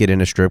get naked in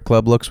a strip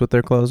club looks with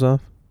their clothes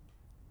off.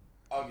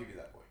 I'll give you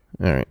that point.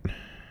 All right.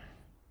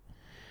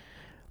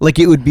 Like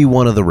it would be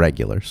one of the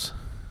regulars.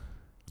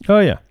 Oh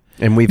yeah.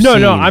 And we've No,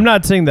 seen... I'm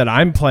not saying that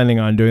I'm planning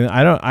on doing it.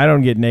 I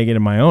don't get naked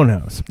in my own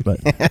house, but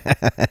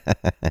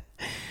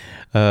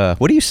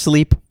what do you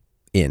sleep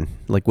in?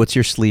 Like, what's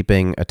your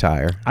sleeping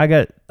attire? I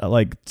got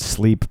like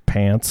sleep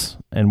pants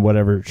and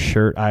whatever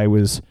shirt I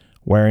was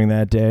wearing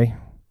that day.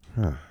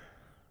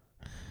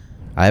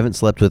 I haven't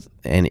slept with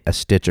a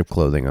stitch of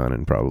clothing on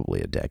in probably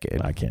a decade.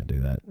 I can't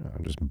do that.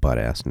 I'm just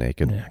butt-ass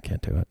naked. Yeah, I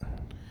can't do it.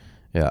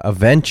 Yeah,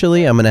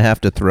 eventually I'm going to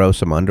have to throw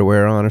some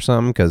underwear on or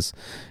something because,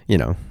 you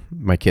know,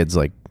 my kid's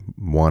like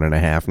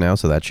 1.5 now,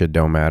 so that shit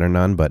don't matter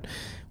none. But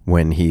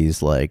when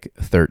he's like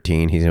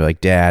 13, he's gonna be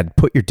like, Dad,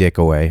 put your dick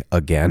away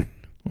again.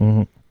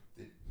 Mm-hmm.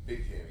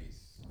 Big jammies.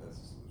 That's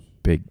the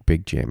solution.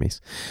 Big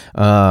jammies.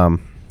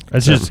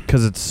 It's just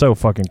because it's so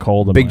fucking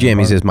cold. In Big my Jammies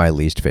apartment. is my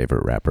least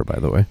favorite rapper, by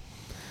the way.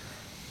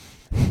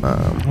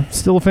 I'm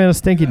still a fan of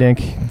Stinky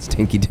Dink.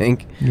 Stinky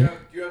Dink. Do you have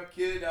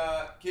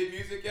kid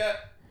music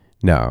yet?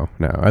 No.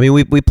 I mean,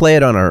 we play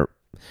it on our...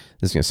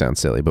 This is going to sound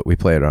silly, but we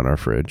play it on our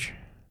fridge.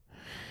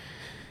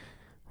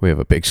 We have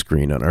a big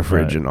screen on our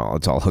fridge and all.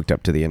 It's all hooked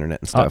up to the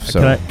internet and stuff.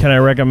 So can I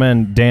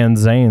recommend Dan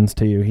Zanes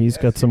to you? He's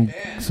got some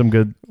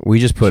good we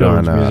just put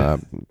on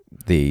children's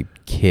the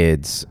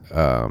kids...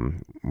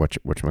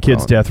 whatchamacallit?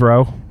 Kids Death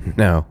Row,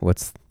 No,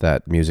 what's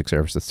that music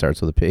service that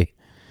starts with a P?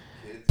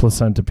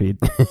 Placentipede,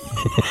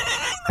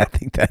 I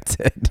think that's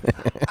it.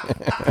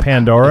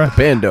 Pandora.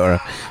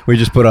 Pandora. We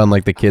just put on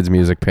like the kids'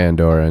 music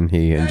Pandora, and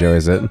he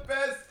enjoys it. The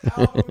best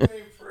album name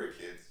for a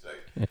kid's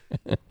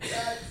That's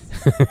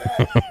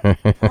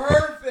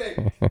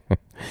perfect.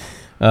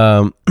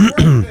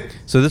 Perfect.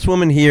 So this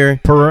woman here,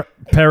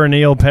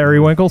 Perineal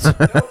periwinkles. You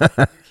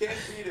can't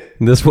beat it.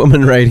 this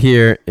woman right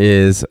here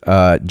is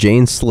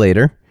Jane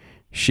Slater.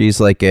 She's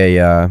like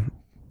a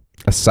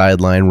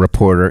sideline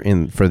reporter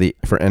for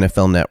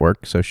NFL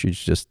Network. So she's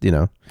just, you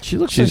know, She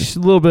looks like she's a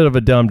little bit of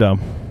a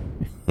dum-dum.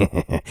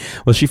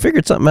 well, she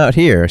figured something out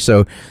here.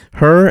 So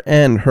her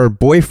and her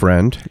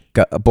boyfriend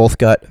both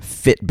got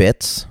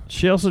Fitbits.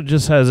 She also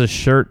just has a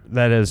shirt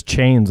that has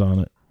chains on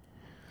it.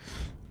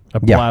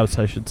 A Yeah. blouse,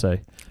 I should say.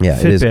 Yeah,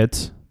 it is.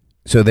 Fitbits.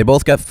 So they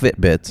both got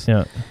Fitbits.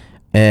 Yeah.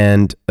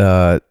 And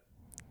that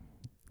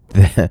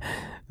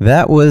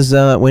was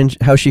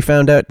how she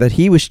found out that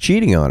he was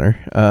cheating on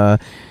her.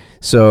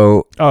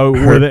 So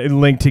were they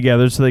linked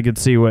together so they could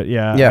see what?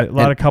 Yeah. Yeah, A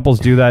lot of couples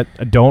do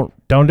that. Don't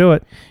do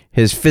it.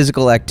 his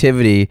physical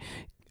activity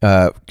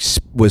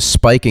was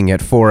spiking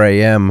at 4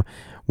 a.m.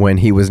 when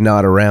he was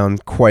not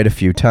around quite a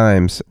few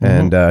times,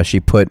 and she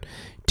put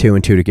 2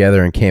 and 2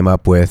 together and came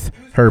up with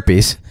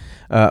herpes.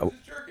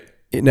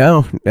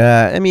 No,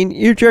 I mean,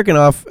 you're jerking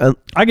off.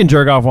 I can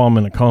jerk off while I'm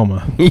in a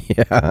coma.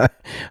 Yeah,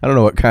 I don't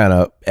know what kind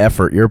of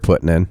effort you're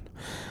putting in.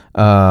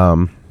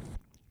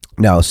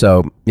 No,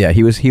 so yeah,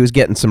 he was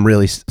getting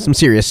some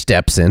serious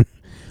steps in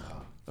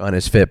on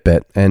his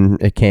Fitbit,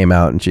 and it came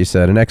out, and she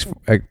said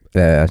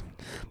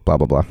blah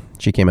blah blah.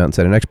 She came out and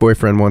said an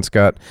ex-boyfriend once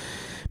got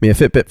me a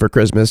Fitbit for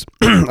Christmas.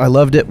 I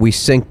loved it. We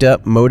synced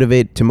up,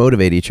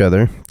 motivate each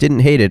other.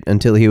 Didn't hate it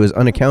until he was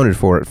unaccounted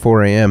for at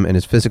 4 a.m. and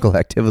his physical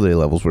activity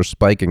levels were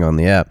spiking on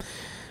the app.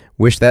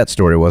 Wish that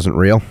story wasn't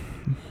real.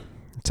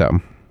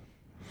 So,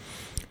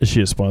 Is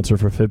she a sponsor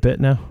for Fitbit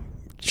now?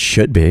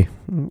 should be.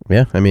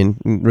 Yeah, I mean,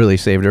 really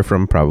saved her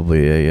from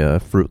probably a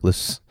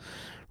fruitless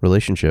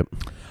relationship.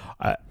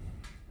 I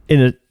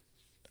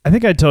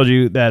think I told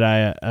you that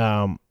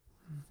I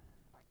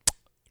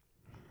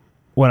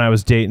when I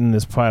was dating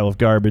this pile of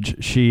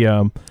garbage, she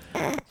drunkenly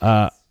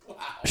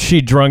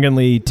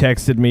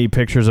texted me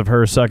pictures of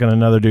her sucking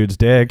another dude's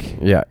dick.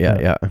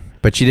 Yeah.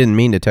 But she didn't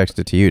mean to text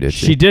it to you, did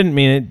she? She didn't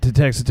mean it to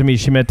text it to me.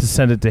 She meant to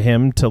send it to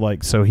him to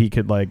so he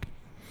could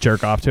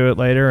jerk off to it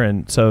later.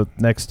 And so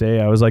next day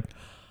I was like,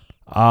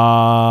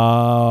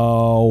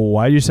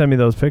 why'd you send me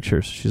those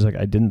pictures? She's like,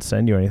 I didn't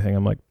send you anything.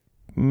 I'm like,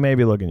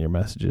 maybe look in your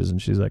messages.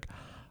 And she's like,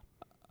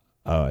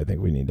 oh, I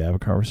think we need to have a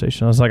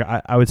conversation. I was like,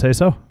 I would say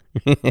so.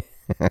 What's the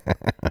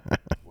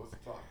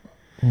talk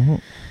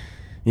about?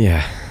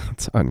 Yeah,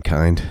 it's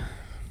unkind.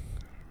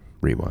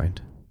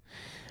 Rewind.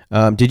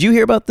 Did you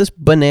hear about this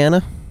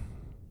banana?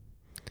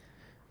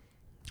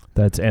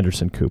 That's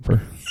Anderson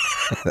Cooper.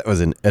 That was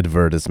an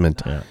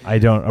advertisement. Yeah, I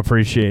don't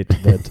appreciate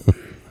that.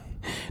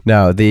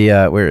 No,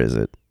 where is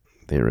it?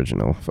 The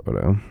original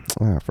photo.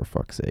 For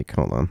fuck's sake.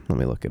 Hold on. Let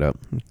me look it up.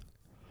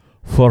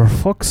 For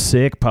fuck's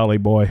sake, Polly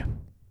boy.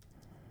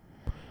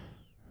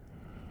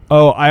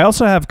 Oh, I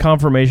also have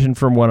confirmation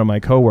from one of my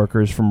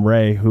coworkers, from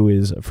Ray, who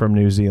is from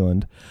New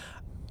Zealand.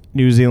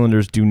 New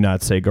Zealanders do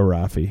not say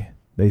giraffe.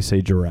 They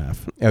say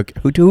giraffe. Okay.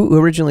 Who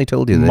originally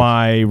told you this?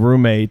 My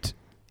roommate,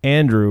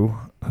 Andrew,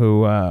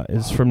 who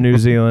is from New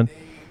Zealand.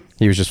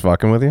 He was just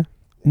fucking with you?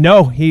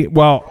 No, he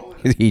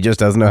just He just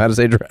doesn't know how to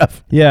say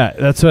giraffe. yeah,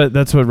 that's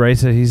what Ray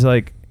said. He's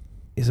like,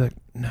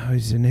 no,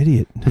 he's an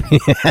idiot.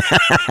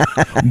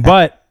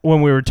 But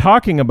when we were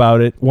talking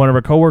about it, one of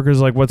our coworkers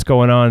was like, what's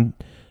going on?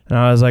 And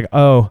I was like,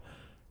 oh,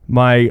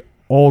 my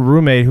old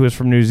roommate who was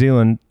from New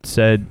Zealand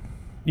said,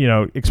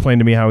 explained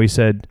to me how he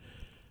said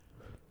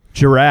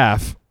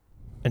giraffe.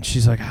 And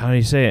she's like, how do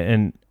you say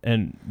it?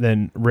 And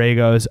then Ray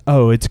goes,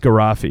 oh, it's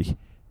Garafi.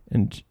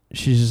 And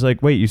she's just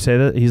like, wait, you say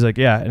that? He's like,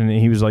 yeah. And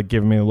he was like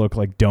giving me a look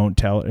like, don't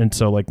tell it. And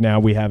so like now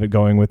we have it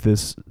going with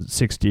this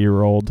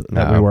 60-year-old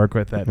that we work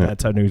with.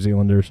 That's how New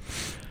Zealanders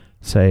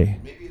say.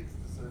 Maybe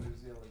it's a New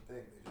Zealand thing.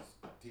 They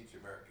just teach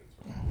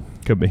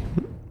Americans. Could be.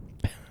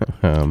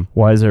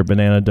 Why is there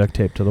banana duct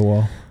tape to the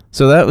wall?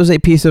 So that was a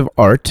piece of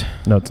art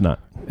No, it's not.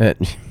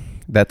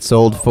 that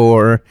sold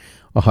for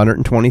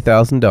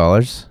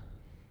 $120,000.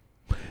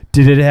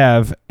 Did it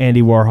have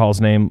Andy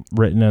Warhol's name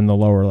written in the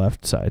lower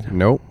left side?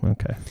 Nope.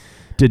 Okay.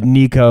 Did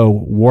Nico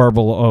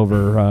warble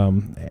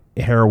over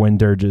heroin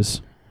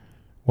dirges?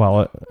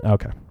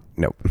 Okay.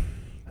 Nope.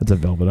 That's a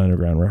Velvet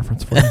Underground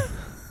reference for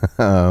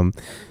you.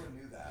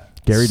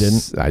 Gary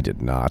didn't. I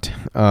did not.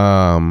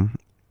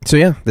 So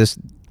yeah, this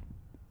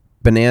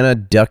banana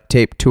duct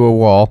taped to a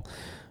wall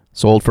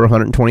sold for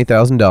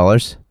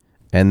 $120,000,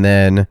 and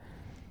then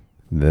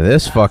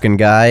this fucking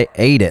guy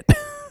ate it.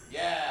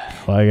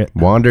 Like it.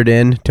 Wandered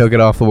in, took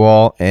it off the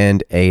wall,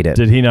 and ate it.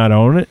 Did he not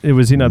own it?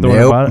 Was he not the one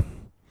about it?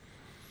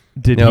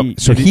 Did Nope. he?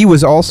 So he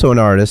was also an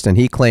artist, and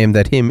he claimed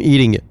that him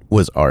eating it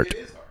was art.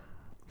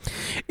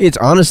 It's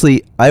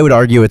honestly, I would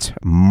argue it's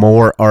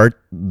more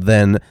art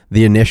than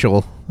the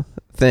initial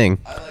thing.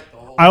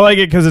 I like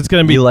it because it's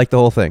going to be. You like the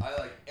whole thing.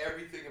 I like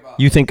everything about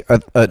You think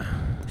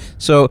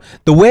so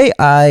the way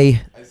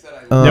I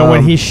said Now,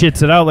 when he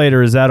shits it out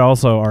later, is that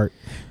also art?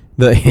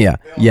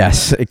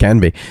 yes, it can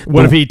be.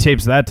 What if he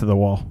tapes that to the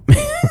wall?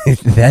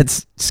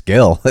 That's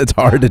skill. It's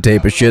hard to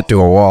tape a shit to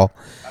a wall.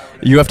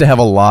 You have to have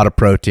a lot of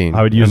protein.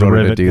 I would use in a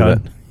order rivet to do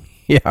gun. that.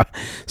 Yeah.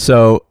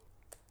 So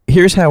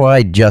here's how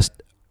I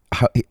decide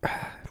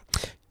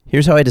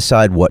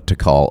what to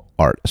call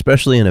art,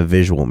 especially in a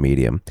visual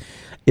medium.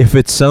 If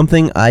it's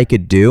something I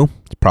could do,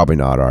 it's probably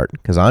not art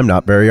because I'm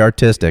not very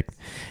artistic.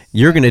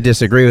 You're going to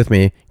disagree with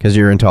me because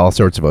you're into all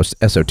sorts of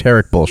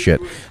esoteric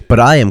bullshit, but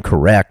I am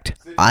correct.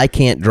 I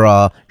can't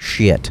draw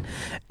shit,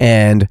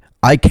 and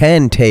I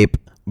can tape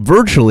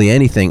virtually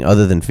anything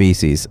other than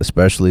feces,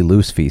 especially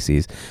loose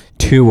feces,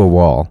 to a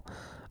wall.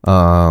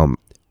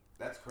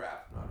 that's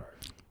crap, not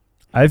art.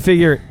 I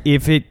figure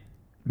if it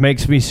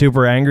makes me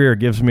super angry or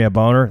gives me a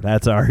boner,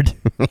 that's art.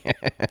 You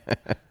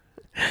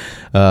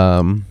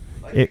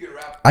could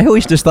rap. I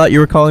always just thought you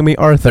were calling me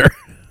Arthur.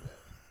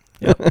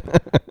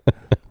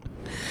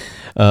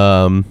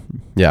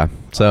 Yeah.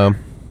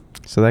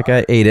 So that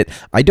guy ate it.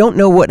 I don't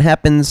know what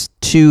happens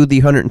to the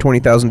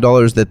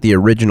 $120,000 that the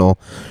original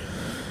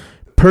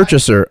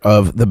purchaser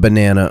of the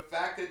banana. The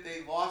fact that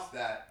they lost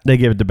that. They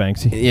give it to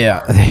Banksy.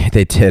 Yeah,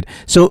 they did.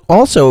 So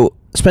also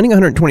spending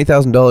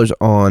 $120,000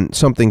 on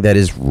something that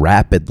is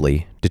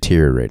rapidly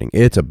deteriorating.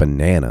 It's a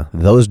banana.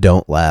 Those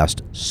don't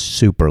last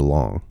super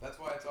long. That's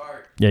why it's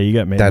art. Yeah, you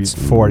got maybe That's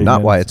 40 not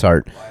minutes. why it's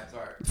art. Why it's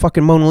art.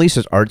 Fucking Mona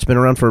Lisa's art's been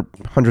around for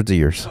hundreds of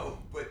years. No,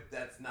 but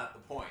that's not the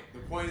point. The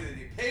point is that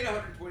you paid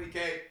 $120K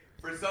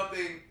for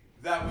something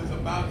that was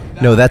about to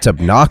die. No, that's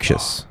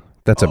obnoxious.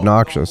 That's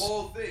obnoxious. The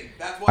whole thing.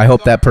 That's why I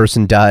hope it's that art.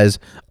 person dies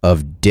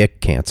of dick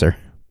cancer.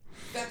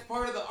 That's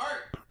part of the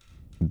art.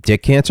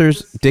 Dick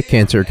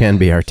cancer can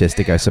be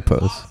artistic, I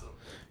suppose.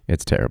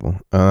 It's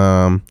terrible.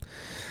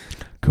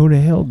 Go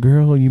to hell,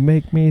 girl. You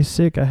make me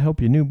sick. I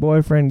hope your new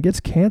boyfriend gets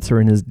cancer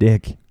in his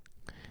dick.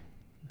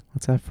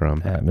 What's that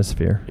from?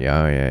 Atmosphere.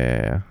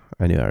 Yeah.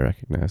 I knew I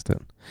recognized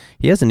it.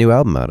 He has a new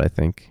album out, I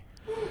think.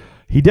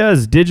 He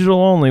does digital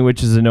only,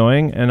 which is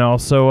annoying, and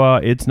also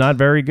it's not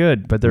very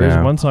good. But there is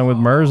No. one song with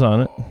Murs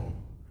on it.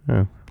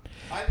 Oh.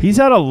 He's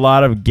had a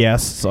lot of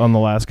guests on the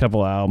last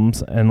couple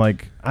albums, and I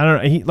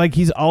don't know.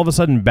 He's all of a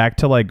sudden back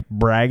to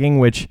bragging,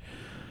 which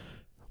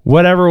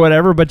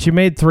whatever. But you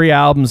made 3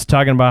 albums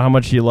talking about how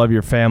much you love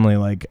your family.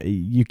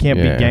 You can't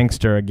be Yeah.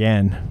 gangster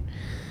again.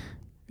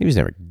 He was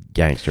never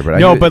gangster, but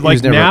No, he but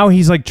was never- now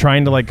he's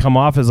trying to come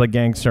off as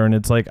gangster, and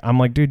it's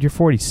I'm dude, you're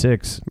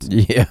 46.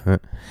 Yeah.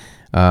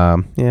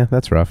 Yeah,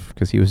 that's rough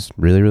because he was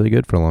really, really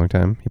good for a long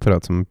time. He put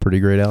out some pretty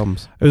great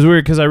albums. It was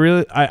weird because I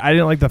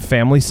didn't like the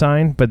Family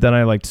Sign, but then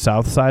I liked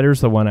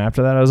Southsiders, the one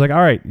after that. I was like, all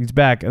right, he's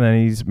back, and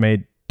then he's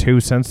made 2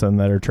 since then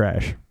that are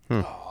trash.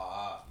 I'm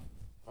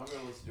gonna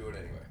listen to it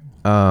anyway.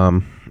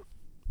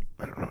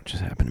 I don't know what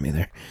just happened to me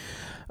there.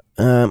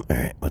 All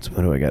right, what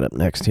do I got up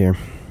next here?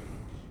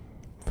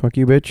 Fuck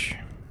you, bitch.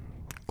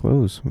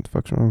 Close. What the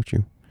fuck's wrong with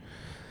you?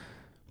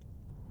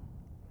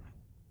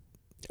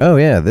 Oh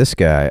yeah, this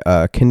guy,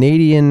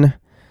 Canadian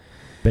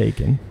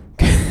Bacon.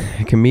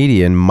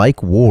 comedian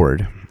Mike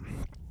Ward,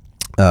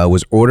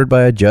 was ordered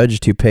by a judge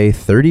to pay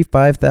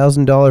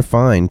 $35,000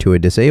 fine to a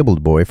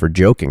disabled boy for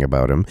joking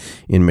about him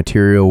in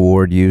material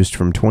Ward used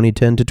from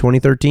 2010 to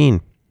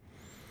 2013.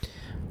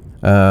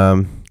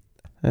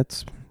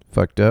 That's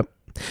fucked up.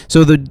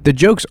 So the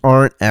jokes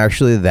aren't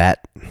actually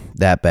that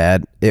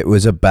bad. It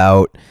was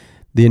about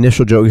the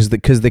initial joke is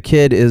because the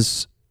kid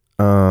is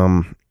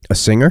a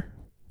singer,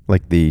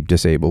 like the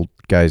disabled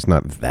guy's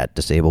not that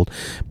disabled,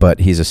 but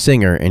he's a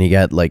singer, and he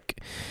got like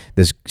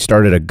this,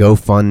 started a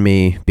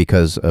GoFundMe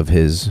because of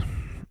his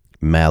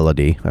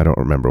malady. I don't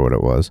remember what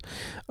it was.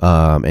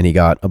 And he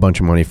got a bunch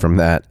of money from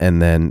that.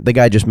 And then the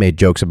guy just made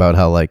jokes about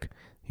how like,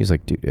 he's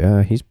like, dude,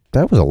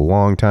 that was a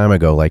long time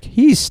ago. Like,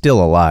 he's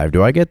still alive.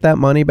 Do I get that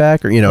money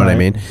back? Or, you know what I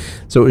mean?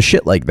 So it was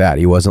shit like that.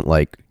 He wasn't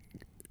like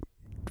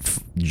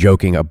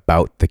joking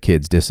about the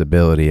kid's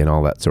disability and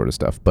all that sort of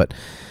stuff. But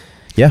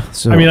yeah.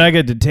 So I mean, I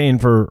get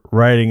detained for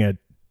writing a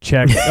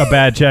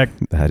bad check.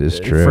 That is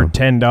true. For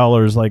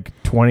 $10 like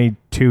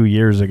 22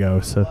 years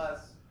ago. So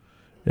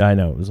yeah, I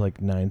know it was like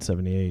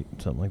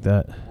 $9.78, something like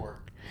that.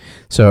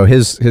 So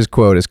his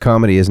quote is,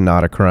 "Comedy is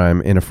not a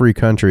crime. In a free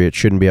country, it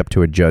shouldn't be up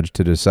to a judge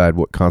to decide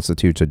what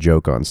constitutes a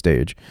joke on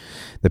stage."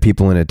 The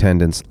people in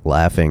attendance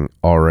laughing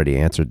already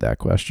answered that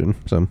question.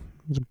 So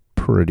it's a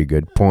pretty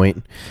good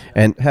point.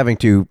 And having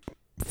to,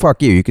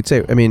 fuck you could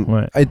say, I mean,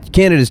 Right.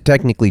 Canada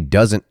technically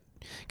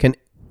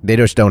they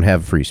just don't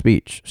have free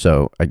speech.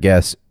 So I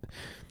guess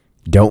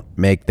don't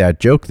make that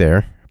joke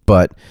there,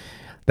 but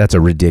that's a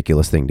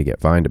ridiculous thing to get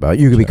fined about.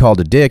 You could be called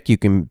a dick. You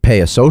can pay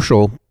a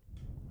social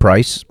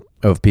price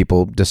of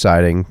people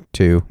deciding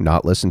to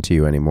not listen to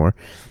you anymore,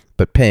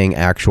 but paying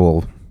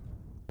actual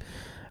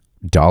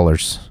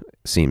dollars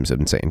seems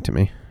insane to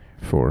me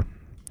for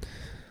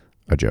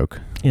a joke.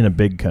 In a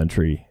big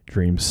country,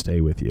 dreams stay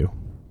with you.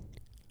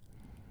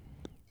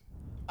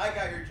 I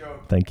got your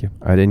joke. Thank you.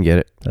 I didn't get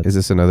it. Is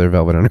this another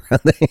Velvet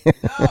Underground thing?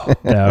 No,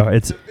 No,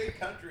 it's a big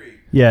country.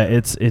 yeah,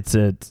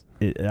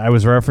 I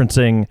was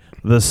referencing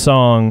the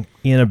song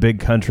 "In a Big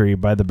Country"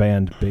 by the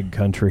band Big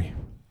Country.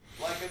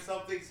 Like a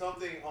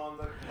something on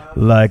the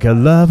mountain. Like a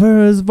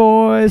lover's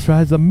voice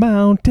rides the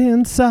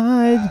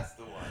mountainside. That's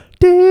the one.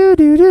 Do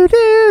do do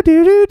do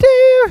do do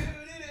do.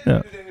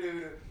 Yeah.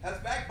 That's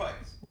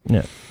bagpipes.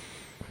 Yeah.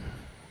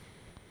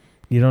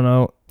 You don't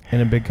know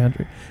 "In a Big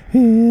Country"?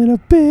 In a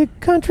big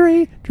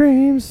country,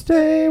 dreams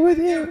stay with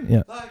you.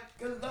 Yeah. Like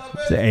a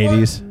lover's It's the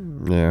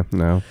 80s. Yeah,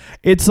 no.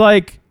 It's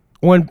like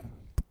when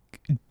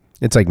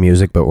It's like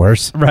music, but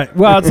worse. right.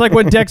 Well, it's like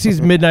when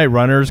Dexy's Midnight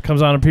Runners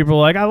comes on and people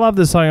are like, "I love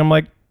this song." I'm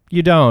like,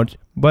 "You don't."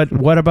 But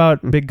what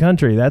about Big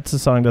Country? That's the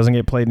song doesn't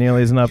get played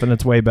nearly as enough, and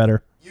it's way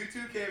better.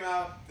 U2 came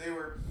out. They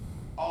were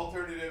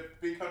alternative.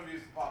 Big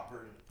country's the pop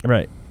version.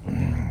 Right.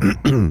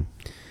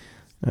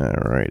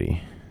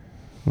 Alrighty.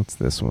 What's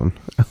this one?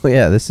 Oh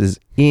yeah, this is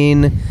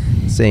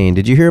insane.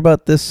 Did you hear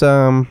about this?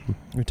 You're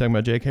talking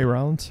about J.K.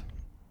 Rowling?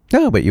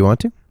 No, but you want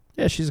to?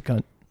 Yeah, she's a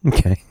cunt.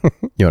 Okay.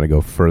 You want to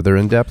go further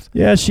in depth?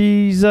 Yeah,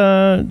 she's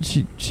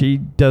she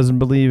doesn't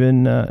believe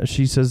in.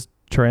 She says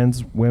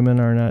trans women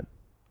are not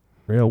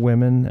real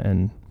women,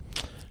 and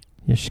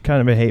yeah, she's kind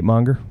of a hate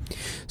monger.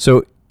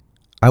 So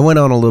I went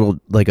on a little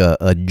like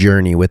a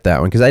journey with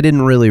that one because I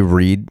didn't really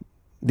read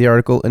the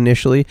article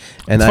initially,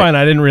 and It's fine.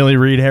 I didn't really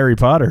read Harry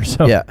Potter,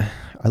 so yeah,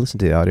 I listened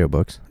to the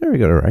audiobooks. They were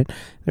good, all right.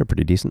 They're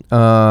pretty decent.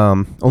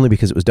 Only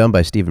because it was done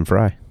by Stephen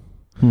Fry,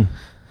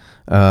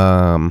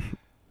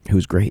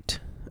 who's great.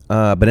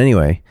 But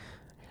anyway,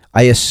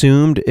 I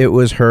assumed it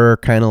was her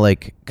kind of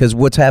like, because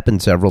what's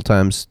happened several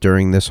times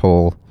during this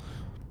whole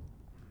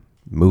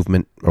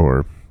movement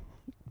or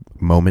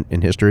moment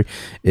in history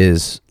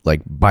is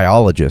like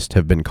biologists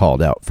have been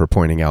called out for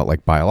pointing out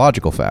like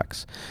biological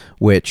facts,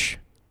 which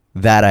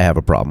that I have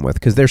a problem with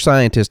because they're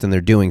scientists and they're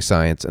doing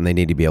science and they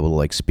need to be able to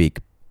like speak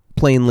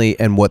plainly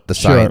and what the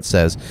science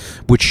says,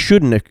 which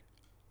shouldn't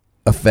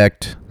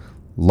affect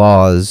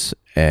laws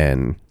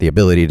and the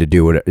ability to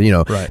do it. You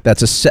know, Right.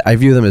 That's I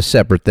view them as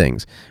separate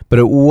things, but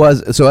it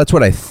was, so that's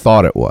what I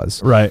thought it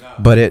was. right.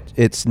 But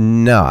it's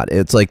not.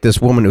 It's like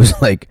this woman who's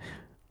like,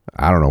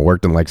 I don't know,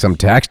 worked in like some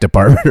tax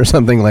department or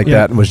something like Yeah.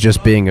 that and was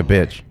just being a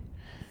bitch.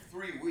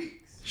 3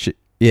 weeks.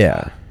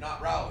 Yeah.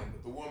 Not Rowling,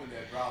 but the woman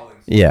that Rowling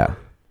Yeah.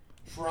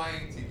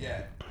 trying to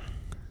get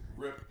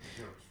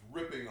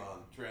ripping on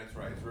trans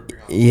rights, ripping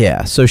on.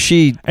 Yeah. So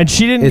she And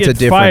she didn't It's get a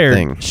different fired.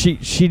 thing.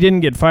 She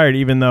didn't get fired,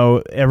 even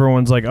though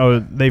everyone's like, "Oh,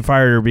 they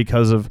fired her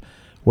because of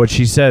what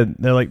she said."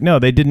 They're like, "No,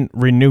 they didn't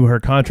renew her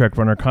contract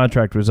when her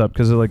contract was up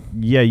because they're like,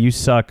 yeah, you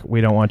suck. We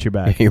don't want you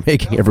back." you're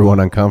making everyone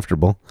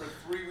uncomfortable. For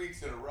 3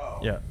 weeks in a row.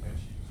 Yeah. And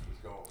she just was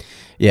going.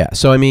 Yeah.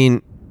 So I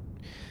mean,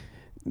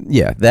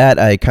 yeah, that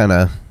I kind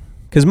of,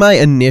 because my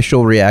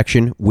initial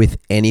reaction with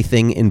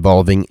anything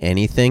involving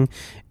anything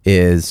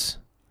is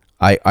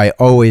I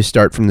always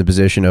start from the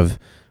position of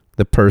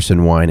the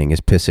person whining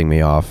is pissing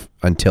me off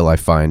until I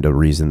find a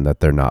reason that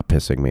they're not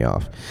pissing me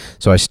off.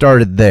 So I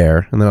started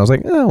there, and then I was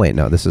like, oh wait,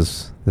 no, this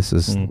is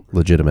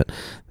legitimate.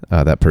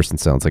 That person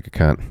sounds like a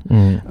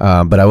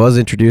cunt. But I was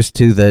introduced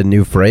to the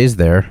new phrase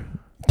there,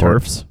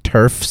 TERFs.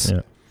 TERFs.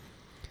 Yeah.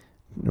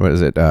 What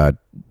is it?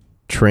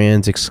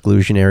 Trans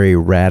exclusionary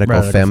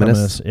radical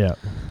feminists. Yeah.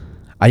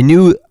 I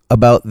knew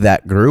about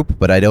that group,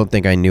 but I don't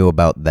think I knew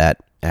about that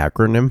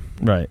acronym.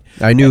 Right.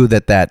 I knew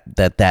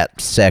that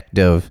sect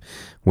of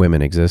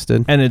women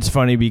existed. And it's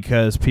funny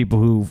because people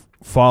who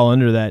fall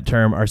under that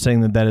term are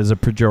saying that is a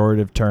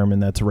pejorative term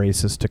and that's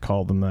racist to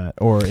call them that,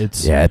 or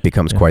it's It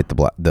becomes quite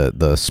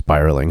the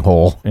spiraling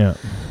hole. Yeah.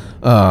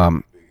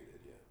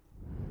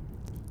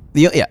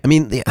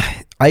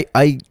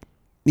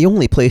 The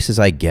only places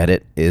I get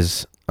it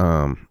is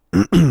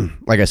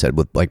like I said,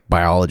 with like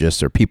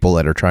biologists or people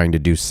that are trying to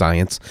do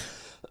science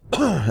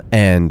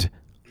and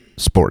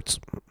sports,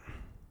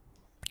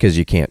 because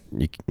it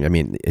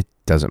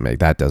doesn't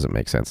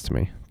make sense to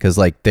me, because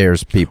like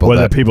there's people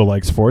whether people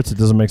like sports, it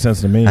doesn't make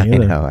sense to me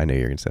either. I know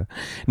you're gonna say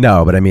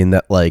no, but I mean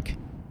that like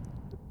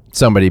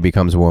somebody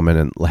becomes a woman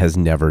and has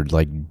never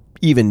like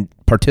even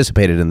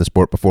participated in the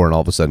sport before, and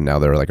all of a sudden now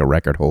they're like a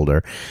record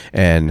holder.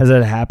 And has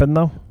that happened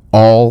though?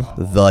 All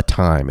the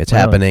time. It's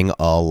happening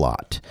a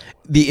lot.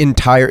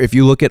 If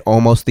you look at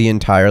almost the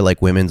entire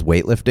like women's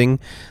weightlifting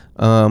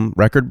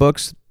record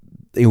books,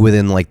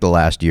 within like the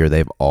last year,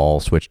 they've all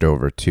switched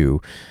over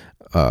to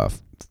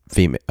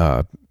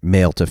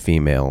male to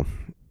female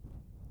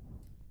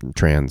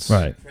trans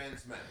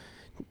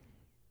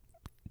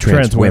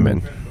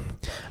women.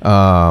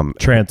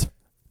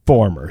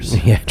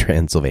 Transformers. Yeah,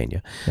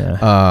 Transylvania.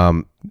 Yeah.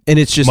 And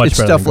it's just it's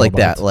stuff like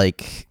that,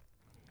 like,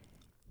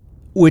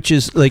 which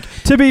is like,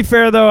 to be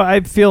fair though,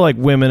 I feel like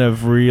women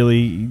have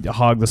really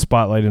hogged the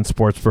spotlight in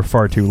sports for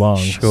far too long.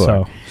 Sure.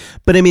 So.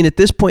 But I mean, at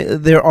this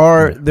point, there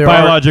are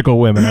biological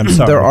women. I'm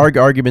sorry. There are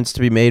arguments to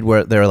be made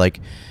where they're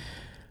like,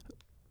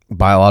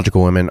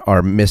 biological women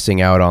are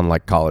missing out on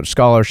like college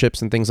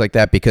scholarships and things like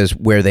that, because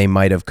where they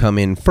might have come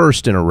in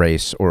first in a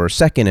race or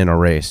second in a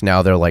race,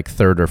 now they're like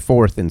third or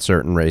fourth in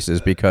certain races,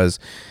 because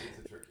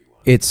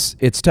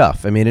it's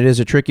tough. I mean, it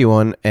is a tricky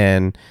one,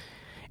 and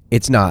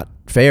it's not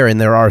fair.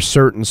 And there are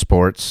certain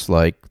sports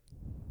like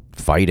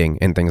fighting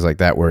and things like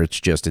that where it's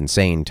just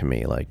insane to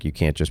me. Like, you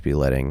can't just be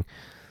letting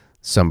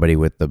somebody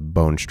with the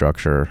bone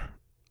structure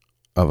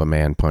of a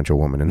man punch a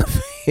woman in the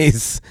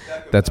face.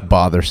 That's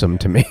bothersome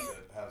to me.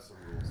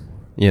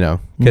 You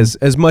know, because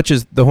as much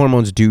as the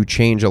hormones do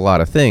change a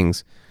lot of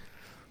things,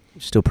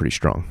 still pretty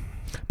strong.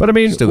 But I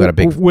mean, still got a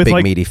big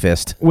like, meaty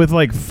fist. With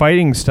like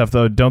fighting stuff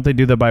though, don't they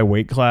do that by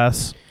weight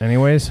class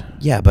anyways?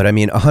 Yeah, but I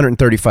mean, a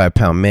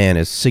 135-pound man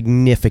is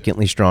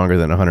significantly stronger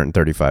than a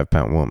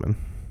 135-pound woman.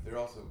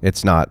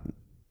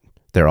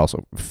 They're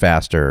also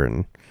faster,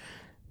 and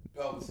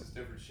pelvis is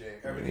different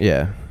shape.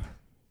 Yeah,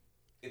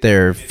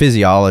 their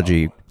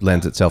physiology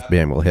lends itself to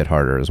being able to hit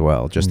harder as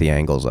well, just the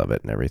angles of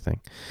it and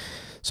everything.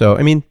 So,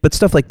 I mean, but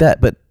stuff like that.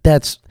 But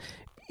that's,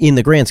 in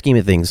the grand scheme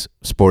of things,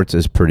 sports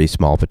is pretty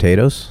small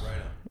potatoes.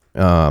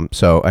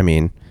 So, I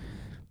mean,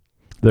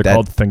 they're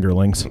called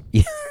fingerlings.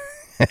 Yeah.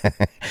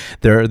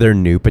 they're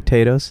new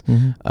potatoes.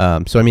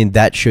 Mm-hmm. So, I mean,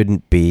 that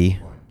shouldn't be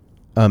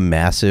a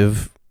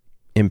massive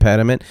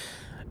impediment.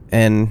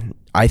 And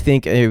I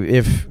think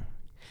if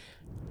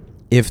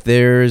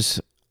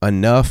there's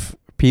enough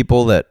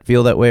people that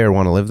feel that way or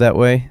want to live that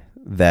way,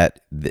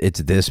 that it's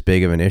this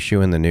big of an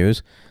issue in the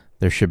news,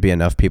 there should be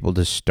enough people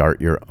to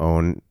start your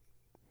own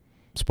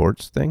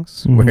sports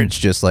things, where it's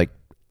just like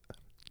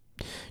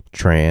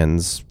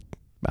trans,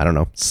 I don't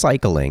know,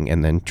 cycling,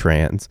 and then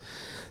trans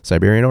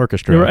Siberian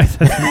Orchestra. You're right.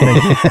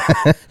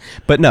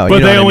 But no, but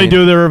they only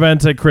do their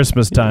events at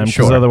Christmas time,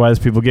 because otherwise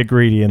people get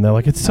greedy and they're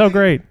like, it's so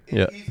great.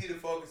 It's easy to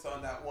focus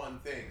on that one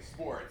thing,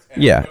 sports.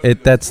 And yeah,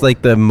 that's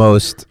like the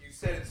most. You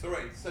said it so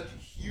right. It's such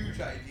a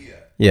huge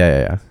idea.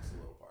 Yeah.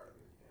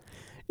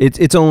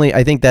 It's only,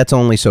 I think that's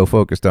only so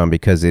focused on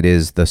because it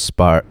is the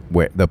spot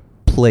where the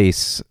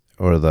place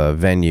or the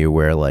venue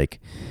where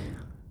like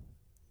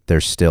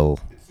there's still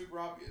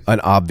an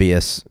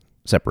obvious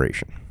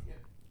separation.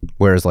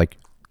 Whereas like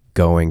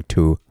going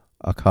to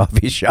a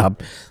coffee shop,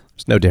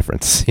 there's no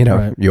difference. You know,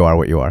 right. You are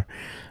what you are.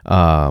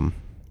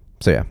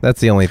 So yeah, that's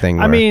the only thing.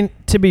 I mean,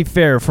 to be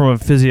fair, from a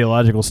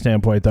physiological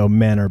standpoint, though,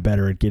 men are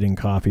better at getting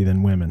coffee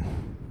than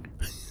women.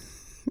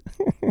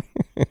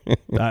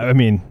 I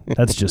mean,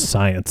 that's just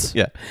science.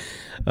 Yeah.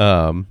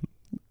 A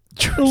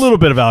little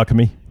bit of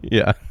alchemy.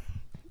 Yeah.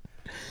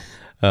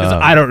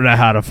 I don't know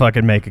how to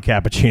fucking make a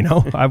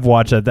cappuccino. I've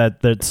watched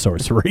that's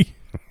sorcery.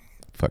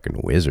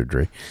 Fucking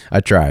wizardry.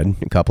 I tried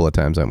a couple of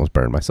times. I almost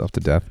burned myself to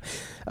death.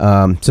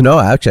 So no,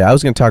 actually, I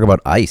was going to talk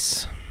about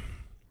ICE,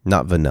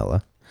 not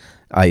vanilla.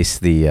 ICE,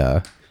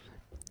 the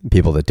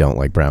people that don't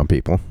like brown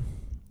people.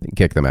 They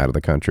kick them out of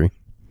the country.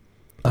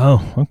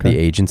 Oh, okay. The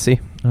agency.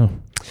 Oh.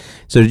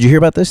 So did you hear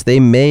about this? They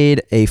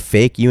made a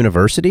fake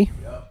university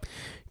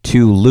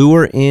to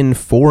lure in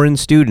foreign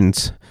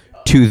students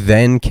to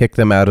then kick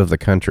them out of the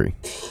country.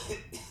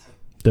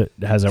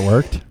 Has it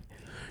worked?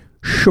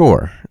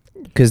 Sure.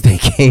 Because they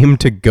came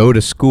to go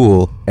to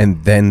school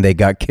and then they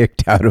got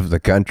kicked out of the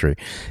country.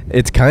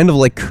 It's kind of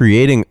like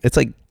it's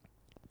like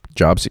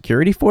job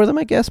security for them,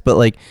 I guess, but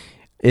like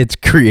it's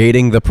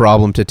creating the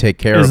problem to take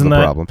care of the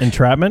problem.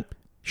 Entrapment?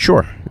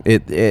 Sure.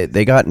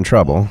 They got in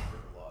trouble.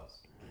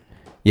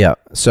 Yeah.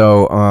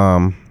 So,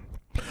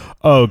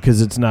 oh,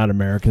 because it's not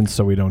American,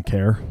 so we don't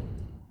care.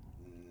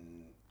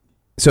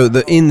 So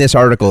in this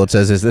article, it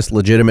says, is this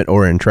legitimate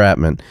or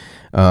entrapment?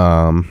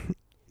 And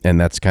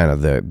that's kind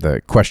of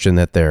the question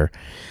that they're,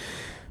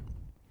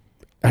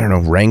 I don't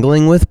know,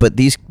 wrangling with. But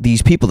these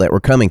people that were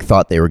coming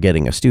thought they were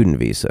getting a student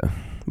visa,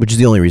 which is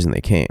the only reason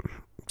they came.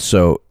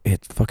 So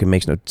it fucking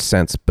makes no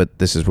sense. But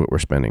this is what we're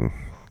spending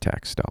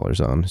tax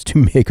dollars on, is to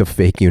make a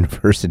fake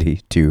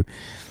university to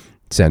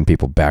send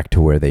people back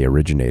to where they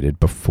originated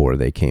before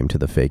they came to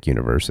the fake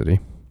university.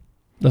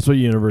 That's what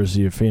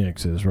University of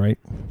Phoenix is, right?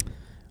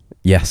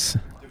 Yes.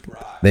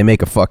 They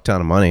make a fuck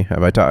ton of money.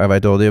 Have I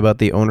told you about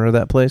the owner of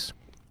that place?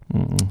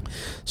 Mm-mm.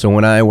 So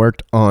when I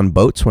worked on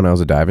boats when I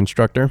was a dive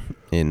instructor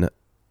in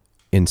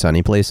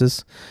sunny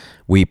places,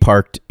 we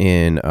parked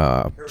in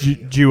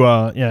Thank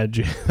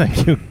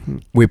you.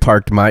 we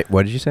parked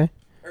what did you say?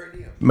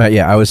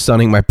 I was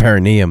sunning my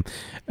perineum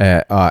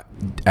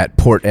at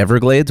Port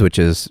Everglades, which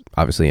is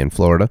obviously in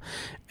Florida,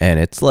 and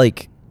it's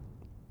like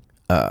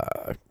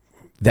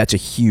that's a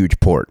huge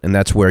port, and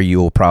that's where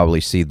you'll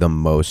probably see the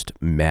most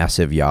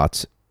massive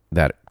yachts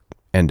that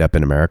end up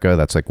in America.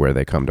 That's like where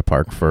they come to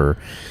park for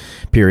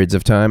periods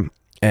of time.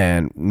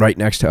 And right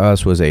next to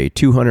us was a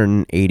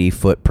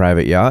 280-foot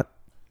private yacht,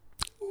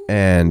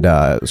 and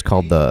it was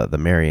called the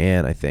Mary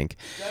Ann, I think.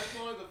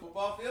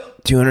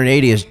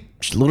 280 is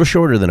a little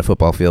shorter than a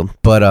football field,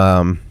 but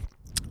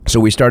so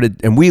we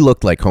started, and we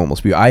looked like homeless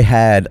people. I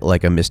had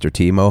like a Mr.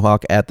 T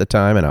mohawk at the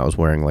time, and I was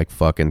wearing like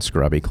fucking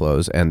scrubby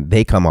clothes, and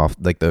they come off,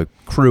 like the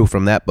crew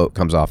from that boat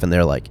comes off, and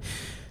they're like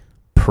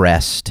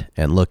pressed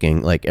and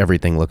looking like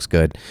everything looks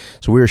good.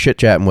 So we were shit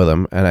chatting with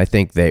them, and I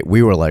think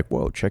we were like,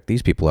 whoa, check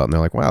these people out. And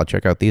they're like, wow,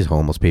 check out these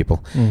homeless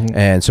people. Mm-hmm.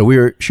 And so we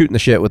were shooting the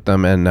shit with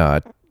them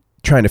and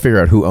trying to figure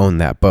out who owned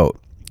that boat.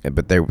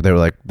 But they were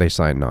like, they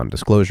signed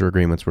non-disclosure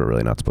agreements. We're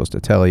really not supposed to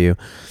tell you.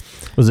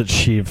 Was it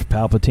Sheev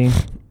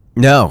Palpatine?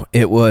 No,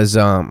 it was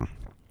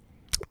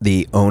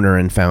the owner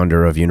and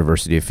founder of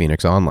University of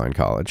Phoenix Online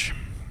College.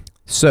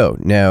 So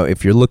now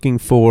if you're looking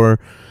for,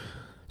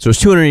 so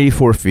it's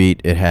 284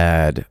 feet. It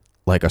had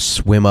like a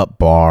swim up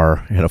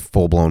bar. It had a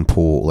full blown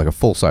pool, like a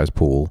full size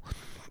pool.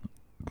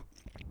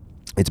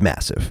 It's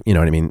massive. You know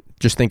what I mean?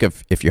 Just think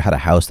of if you had a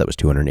house that was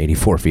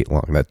 284 feet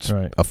long. That's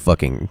right.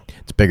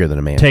 It's bigger than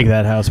a mansion. Take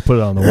that house, put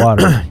it on the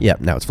water. Yeah,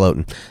 now it's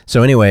floating.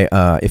 So anyway,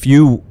 if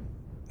you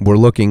were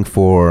looking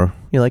for,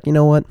 you're like, you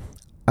know what?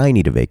 I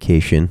need a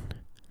vacation.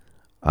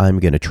 I'm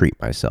going to treat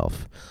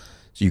myself.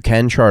 So you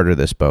can charter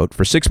this boat.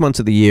 For 6 months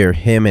of the year,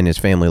 him and his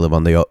family live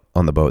on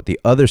the boat. The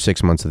other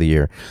 6 months of the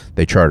year,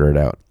 they charter it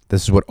out.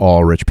 This is what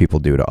all rich people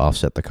do to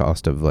offset the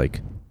cost of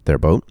like their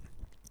boat.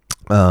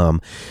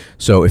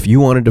 So if you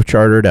wanted to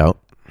charter it out,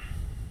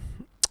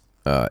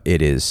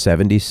 it is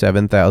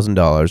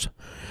 $77,000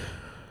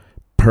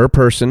 per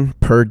person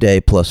per day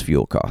plus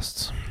fuel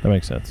costs. That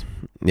makes sense.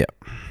 Yeah.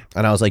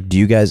 And I was like, do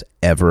you guys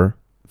ever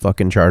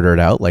fucking charter it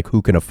out? Like,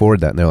 who can afford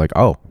that? And they're like,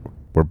 oh,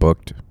 we're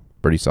booked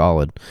pretty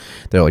solid.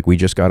 They're like, we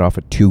just got off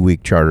a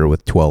 2-week charter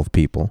with 12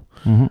 people.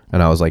 Mm-hmm.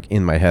 And I was like,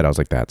 in my head, I was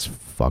like, that's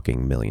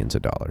fucking millions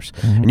of dollars.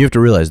 Mm-hmm. And you have to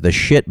realize the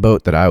shit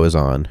boat that I was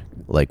on,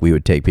 like we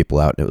would take people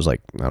out and it was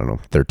like, I don't know,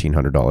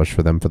 $1,300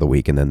 for them for the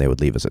week. And then they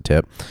would leave us a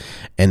tip.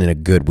 And in a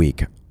good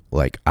week,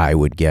 like I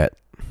would get,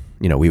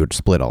 you know, we would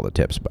split all the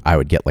tips, but I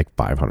would get like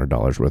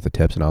 $500 worth of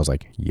tips. And I was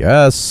like,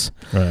 yes.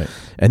 Right.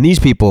 And these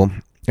people,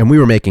 and we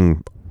were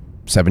making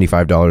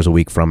 $75 a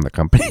week from the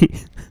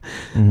company.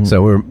 Mm-hmm.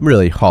 So we're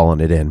really hauling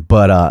it in.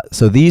 But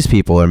so these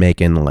people are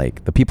making,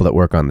 like, the people that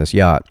work on this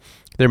yacht,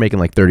 they're making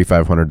like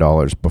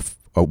 $3,500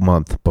 a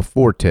month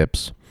before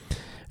tips.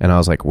 And I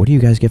was like, what do you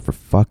guys get for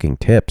fucking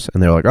tips?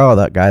 And they're like, oh,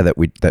 that guy that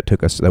we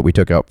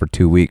took out for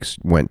 2 weeks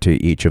went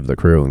to each of the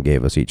crew and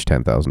gave us each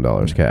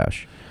 $10,000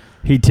 cash.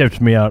 He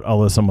tipped me out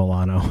Alyssa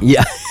Milano.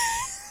 Yeah.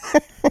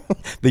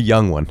 The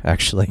young one,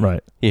 actually.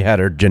 Right. He had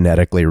her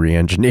genetically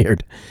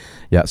re-engineered.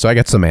 Yeah, so I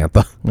got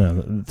Samantha.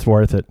 Yeah, it's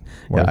worth it.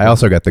 I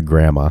also got the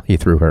grandma. He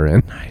threw her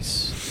in.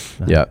 Nice.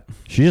 Yeah.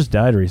 She just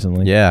died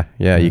recently. Yeah.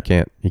 You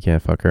can't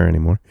fuck her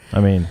anymore.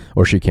 I mean,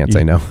 or she can't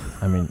say no.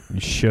 I mean, you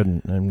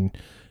shouldn't. I mean,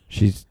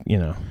 she's,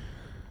 yeah.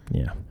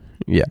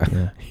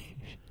 Yeah.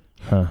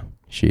 Huh.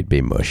 She'd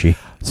be mushy.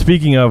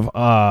 Speaking of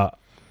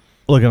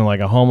looking like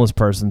a homeless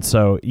person,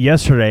 so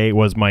yesterday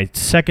was my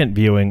second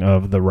viewing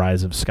of The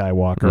Rise of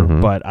Skywalker,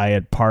 Mm-hmm. but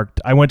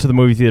I went to the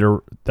movie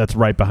theater that's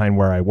right behind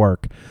where I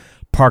work,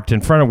 parked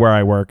in front of where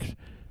I work,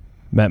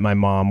 met my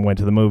mom, went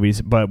to the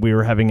movies, but we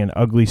were having an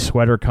ugly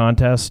sweater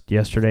contest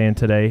yesterday and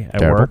today at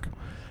Terrible. work.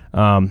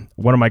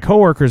 One of my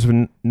coworkers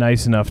was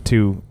nice enough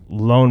to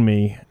loan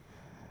me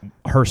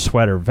her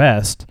sweater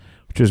vest,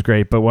 which was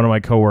great, but one of my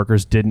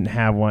coworkers didn't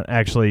have one.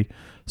 Actually,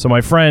 so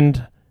my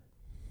friend,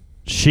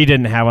 she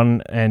didn't have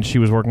one, and she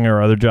was working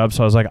her other job,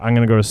 so I was like, I'm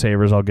going to go to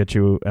Savers, I'll get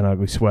you an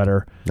ugly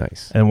sweater.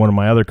 Nice. And one of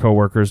my other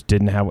coworkers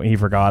didn't have one. He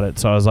forgot it,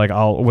 so I was like,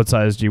 what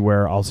size do you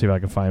wear? I'll see if I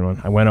can find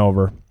one. I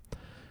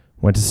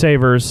went to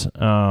Savers,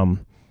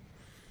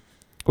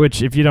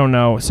 which, if you don't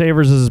know,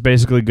 Savers is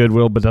basically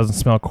Goodwill, but doesn't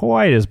smell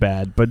quite as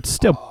bad, but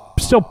still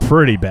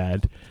pretty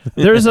bad.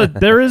 There is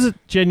a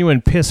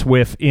genuine piss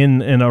whiff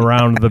in and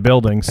around the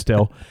building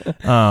still.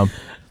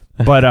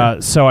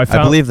 But so I found.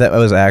 I believe that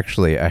was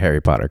actually a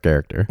Harry Potter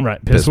character.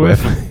 Right,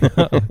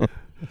 Pisswiff.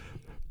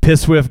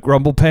 Pisswiff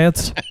Grumble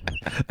Pants.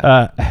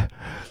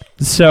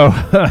 So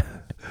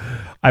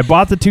I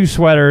bought the 2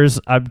 sweaters.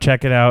 I'm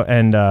checking out,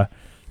 and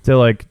they're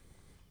like,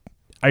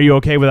 "Are you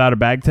okay without a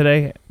bag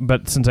today?"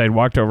 But since I'd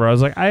walked over, I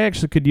was like, "I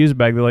actually could use a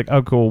bag." They're like,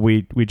 "Oh, cool.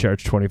 We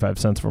charge 25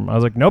 cents for them." I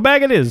was like, "No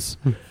bag, it is."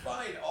 Find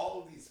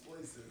all of these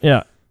places.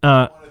 Yeah.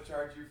 I want to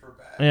charge you for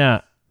bags.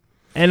 Yeah.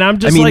 And I'm I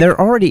just mean, like, they're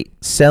already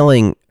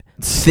selling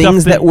stuff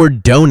things that were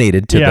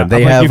donated to them. They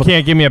I'm like, have you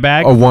can't give me a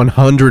bag. a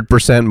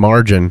 100%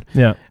 margin.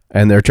 Yeah.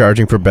 And they're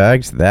charging for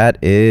bags. That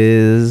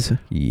is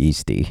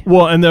yeasty.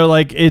 Well, and they're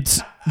like,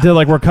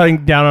 we're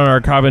cutting down on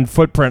our carbon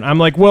footprint. I'm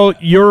like, well,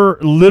 you're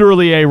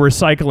literally a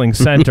recycling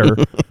center,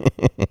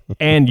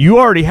 and you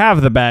already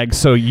have the bags,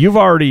 so you've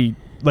already,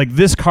 like,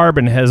 this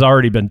carbon has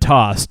already been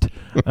tossed.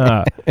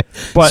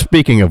 But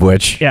Speaking of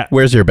which, Yeah.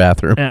 where's your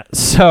bathroom?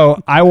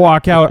 so I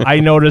walk out.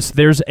 I notice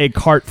there's a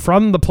cart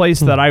from the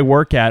place that I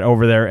work at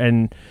over there,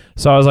 and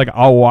so I was like,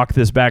 I'll walk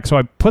this back. So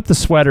I put the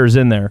sweaters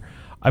in there.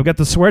 I've got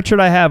the sweatshirt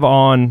I have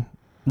on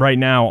right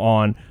now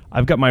on.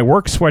 I've got my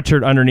work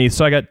sweatshirt underneath.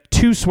 So I got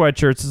 2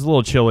 sweatshirts. It's a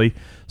little chilly.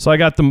 So I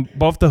got them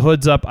both the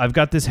hoods up. I've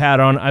got this hat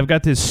on. I've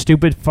got this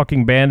stupid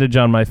fucking bandage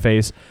on my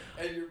face.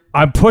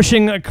 I'm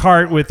pushing a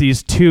cart with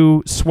these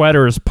 2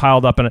 sweaters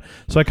piled up in it.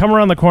 So I come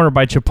around the corner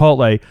by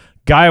Chipotle,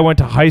 guy I went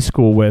to high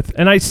school with,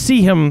 and I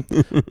see him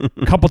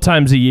a couple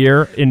times a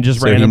year in just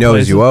So random he knows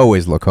places. you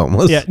always look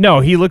homeless. Yeah, no,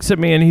 he looks at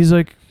me and he's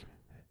like,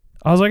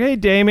 I was like, "Hey,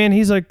 Damien."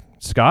 He's like,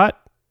 "Scott?"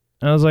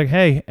 And I was like,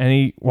 "Hey." And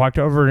he walked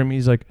over to him.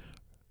 He's like,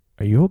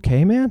 "Are you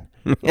okay, man?"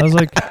 I was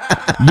like,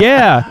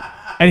 "Yeah."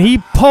 And he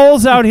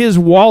pulls out his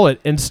wallet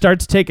and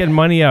starts taking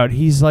money out.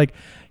 He's like,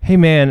 "Hey,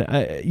 man,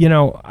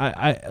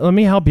 I let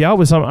me help you out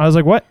with something." I was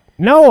like, "What?"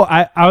 No,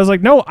 I was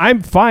like, "No,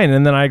 I'm fine."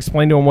 And then I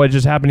explained to him what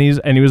just happened.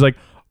 And he was like,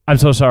 "I'm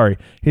so sorry."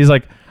 He's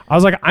like, I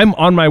was like, "I'm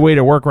on my way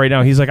to work right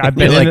now." He's like, "I've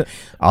been You're in like, it."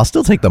 I'll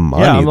still take the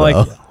money, Yeah, I'm like,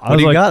 though. I What was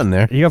do you like, got in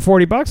there? "You got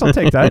 $40? I'll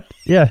take that."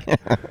 Yeah.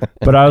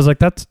 But I was like,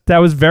 that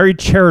was very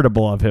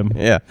charitable of him.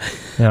 Yeah.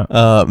 Yeah.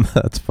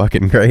 That's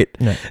fucking great.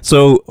 Yeah.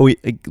 So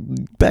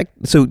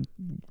so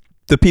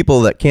the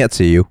people that can't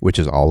see you, which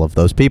is all of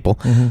those people,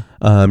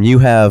 you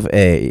have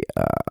a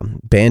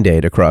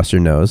Band-Aid across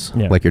your nose,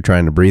 Yeah. like you're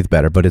trying to breathe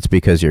better, but it's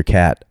because your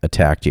cat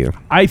attacked you.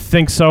 I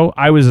think so.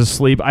 I was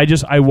asleep.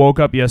 I woke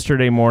up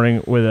yesterday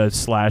morning with a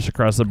slash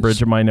across the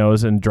bridge of my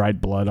nose and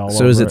dried blood all over.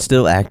 So is it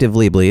still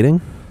actively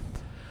bleeding?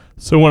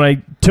 So when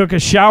I took a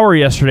shower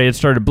yesterday, it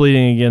started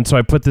bleeding again. So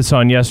I put this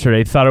on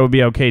yesterday. Thought it would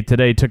be okay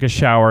today. Took a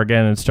shower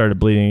again and started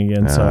bleeding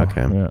again. So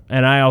okay. yeah.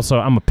 And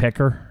I'm a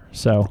picker.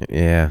 So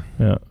Yeah.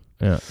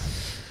 yeah.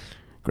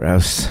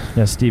 Gross.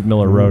 Yeah. Steve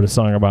Miller wrote a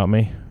song about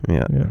me.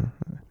 Yeah. Yeah.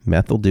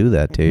 Meth will do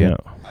that to you. Yeah.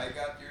 I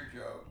got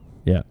your joke.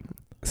 Yeah.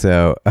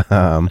 So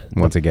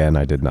once again,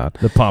 I did not.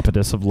 The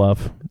Pompatus of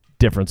Love.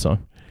 Different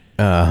song.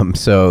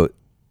 So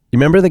you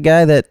remember the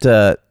guy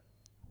that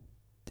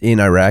in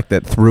Iraq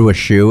that threw a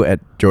shoe at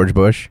George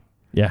Bush?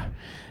 Yeah.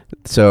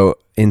 So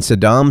in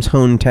Saddam's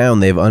hometown,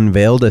 they've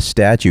unveiled a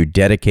statue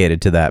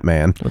dedicated to that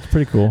man. That's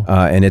pretty cool.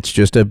 And it's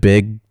just a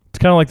big, It's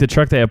kind of like the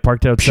truck they have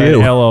parked outside Shoe.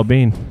 LL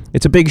Bean.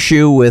 it's a big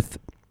shoe with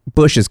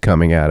bushes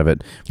coming out of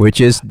it, which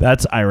is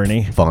That's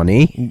irony.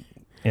 funny.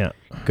 Yeah.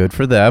 Good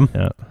for them.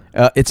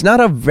 Yeah. It's not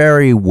a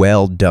very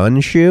well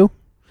done shoe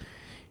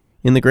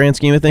in the grand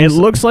scheme of It things.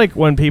 looks like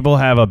when people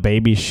have a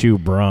baby shoe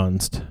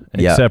bronzed,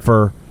 Yeah. except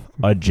for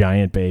a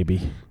giant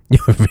baby.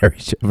 very,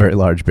 very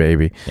large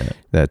baby. Yeah.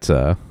 That's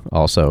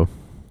also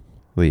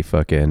the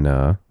fucking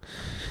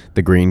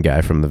the green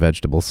guy from the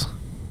Vegetables.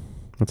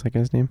 What's that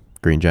guy's name?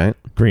 Green Giant.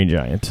 Green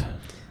giant.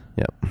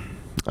 Yep.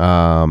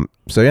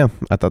 So yeah,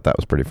 I thought that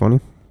was pretty funny.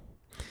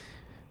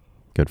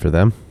 Good for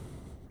them.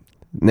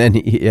 And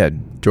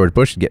then George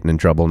Bush is getting in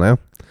trouble now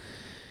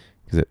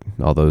because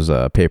all those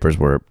papers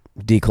were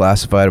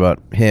declassified about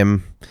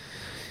him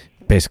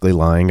basically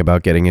lying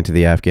about getting into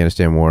the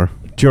Afghanistan war.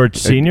 George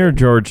Sr. or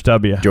George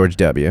W? George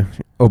W.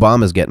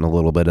 Obama's getting a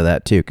little bit of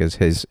that too because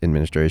his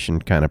administration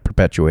kind of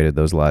perpetuated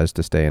those lies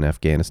to stay in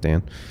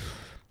Afghanistan.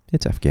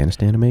 It's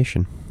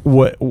Afghanistanimation.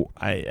 What?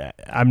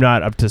 I'm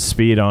not up to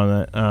speed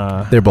on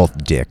it. They're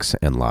both dicks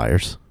and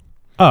liars.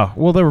 Oh,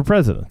 well, they were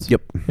presidents.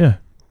 Yep. Yeah.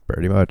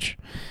 Pretty much.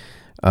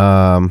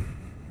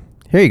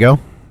 Here you go.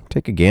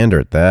 Take a gander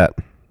at that.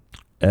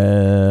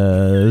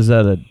 Is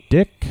that a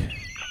dick?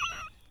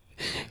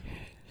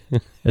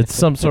 It's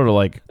some sort of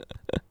like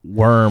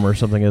worm or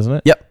something, isn't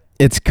it? Yep.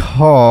 It's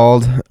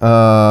called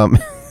I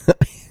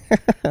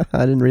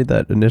didn't read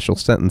that initial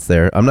sentence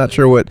there. I'm not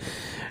sure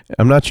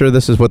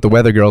this is what the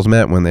Weather Girls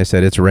meant when they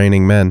said it's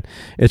raining men.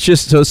 It's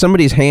just so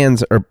somebody's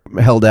hands are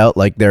held out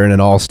like they're in an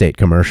Allstate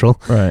commercial.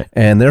 Right.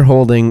 And they're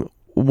holding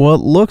what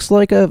looks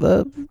like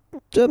a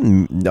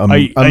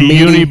meaty-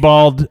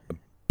 unibald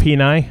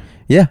peni.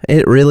 Yeah,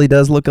 it really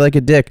does look like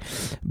a dick,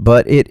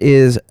 but it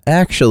is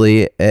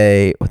actually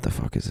a what the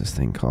fuck is this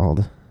thing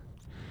called?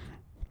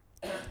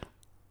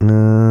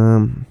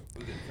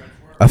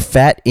 A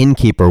fat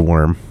innkeeper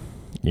worm,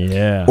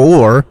 Yeah.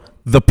 or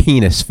the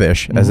penis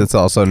fish, as it's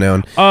also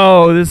known.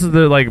 Oh, this is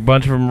the like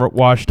bunch of them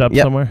washed up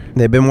Yep. somewhere.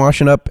 They've been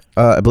washing up,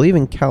 I believe,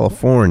 in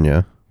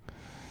California.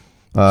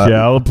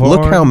 California.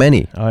 Look how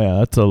many. Oh yeah,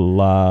 that's a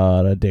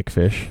lot of dick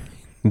fish.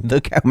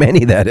 Look how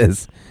many that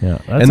is. Yeah,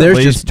 that's And at there's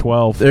least just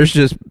 12. There's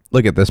just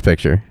look at this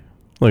picture.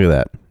 Look at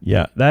that.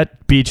 Yeah,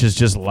 that beach is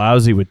just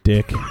lousy with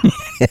dick.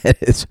 It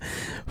is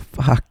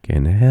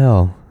fucking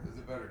hell. There's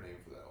a better name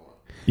for that one.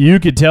 You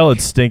could tell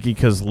it's stinky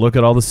because look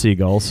at all the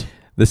seagulls.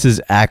 This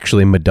is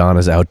actually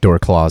Madonna's outdoor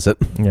closet.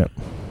 Yep.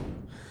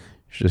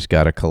 She's just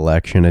got a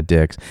collection of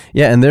dicks.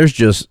 Yeah, and there's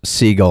just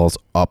seagulls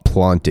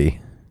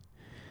aplenty.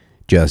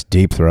 Just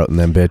deep throating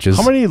them bitches.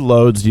 How many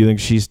loads do you think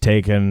she's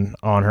taken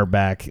on her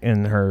back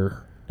in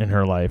her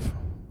life?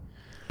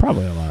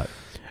 Probably a lot.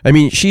 I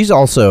mean, she's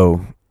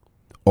also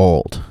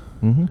old.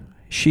 Mm-hmm.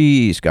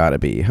 She's got to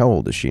be. How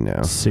old is she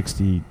now?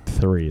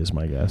 63 is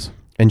my guess.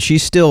 And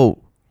she's still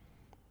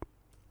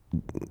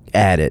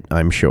at it,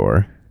 I'm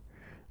sure.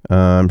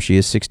 She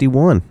is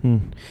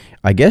 61.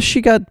 I guess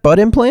she got butt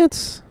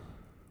implants.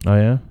 Oh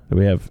yeah, do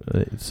we have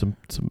some?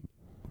 Let's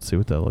see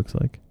what that looks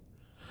like.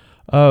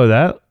 Oh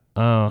that.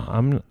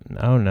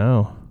 Oh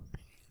no.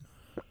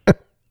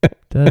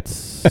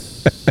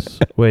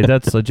 Wait,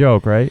 that's a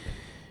joke, right?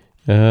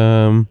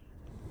 No.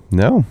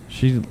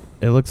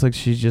 It looks like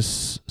she's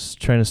just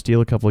trying to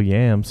steal a couple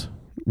yams.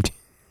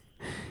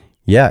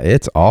 Yeah,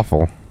 it's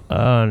awful.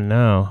 Oh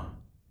no.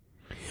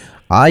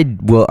 I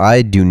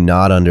do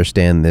not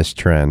understand this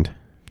trend.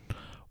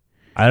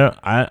 I don't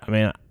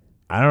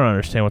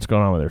understand what's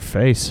going on with her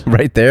face.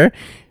 Right there?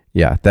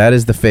 Yeah, that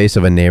is the face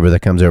of a neighbor that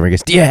comes over and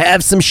goes, "Do you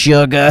have some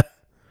sugar?"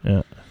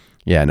 Yeah.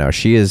 Yeah, no,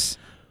 she is.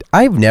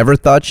 I've never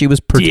thought she was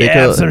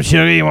particular.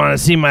 sugar? You want to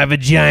see my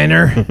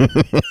vagina?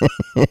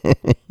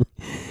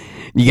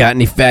 You got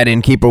any fat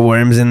innkeeper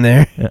worms in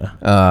there?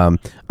 Yeah.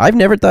 I've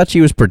never thought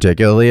she was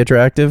particularly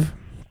attractive.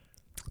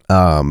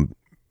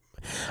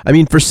 I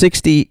mean, for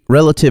 60,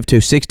 relative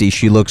to 60,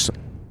 she looks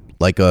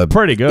like a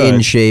Pretty good.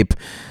 in shape.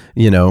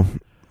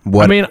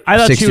 What? I mean, I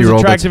thought she was 60-year-old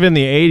attractive in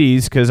the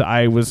 80s because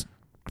I was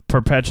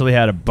perpetually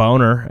had a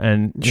boner,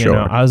 and you Sure.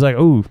 know, I was like,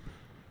 ooh,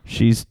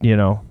 she's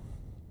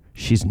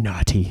she's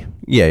naughty.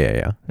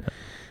 Yeah.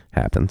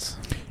 Happens.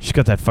 She's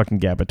got that fucking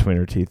gap between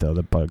her teeth though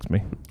that bugs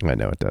me. I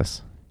know it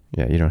does.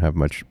 Yeah, you don't have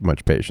much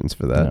patience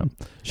for that. No.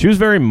 She was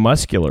very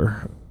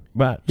muscular,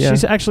 but Yeah.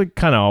 she's actually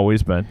kind of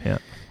always been. Yeah.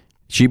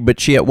 She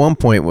at one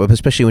point,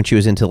 especially when she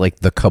was into like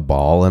the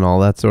Cabal and all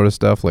that sort of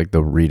stuff, like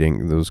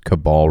those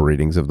Cabal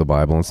readings of the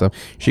Bible and stuff,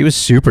 she was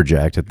super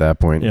jacked at that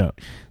point. Yeah.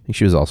 I think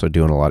she was also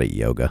doing a lot of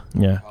yoga.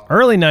 Yeah.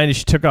 Early 90s,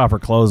 she took off her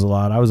clothes a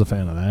lot. I was a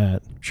fan of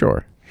that.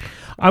 Sure.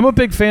 I'm a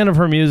big fan of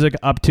her music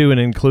up to and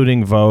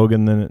including Vogue,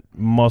 and then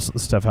most of the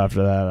stuff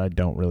after that, I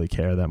don't really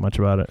care that much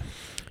about it.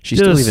 She's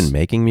still Just- even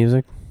making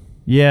music?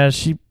 Yeah,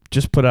 she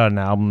just put out an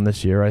album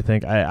this year, I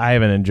think. I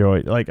haven't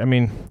enjoyed,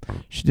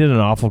 she did an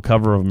awful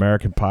cover of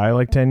American Pie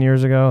like 10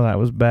 years ago. That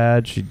was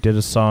bad. She did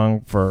a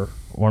song for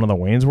one of the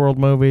Wayne's World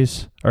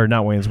movies, or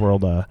not Wayne's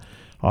World,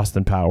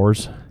 Austin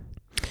Powers.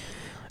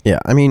 Yeah,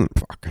 I mean,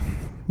 fuck.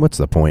 What's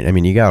the point? I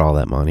mean, you got all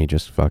that money,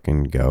 just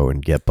fucking go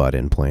and get butt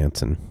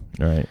implants and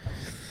All right.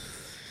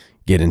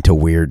 get into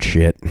weird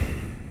shit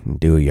and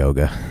do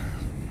yoga.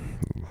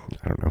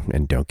 I don't know.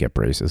 And don't get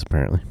braces,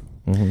 apparently.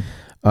 Mm-hmm.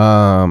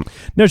 Um,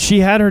 No, she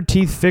had her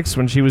teeth fixed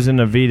when she was in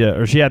Avita,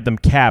 or she had them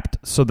capped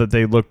so that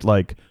they looked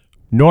like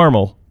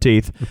normal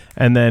teeth.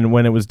 And then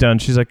when it was done,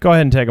 she's like, "Go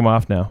ahead and take them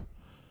off now."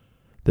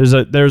 There's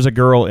a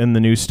girl in the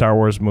new Star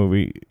Wars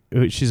movie.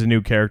 She's a new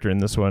character in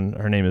this one.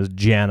 Her name is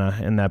Janna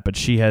in that, but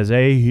she has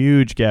a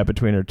huge gap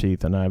between her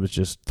teeth, and I was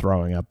just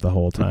throwing up the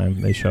whole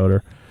time they showed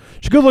her.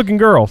 She's a good-looking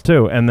girl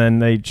too, and then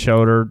they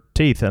showed her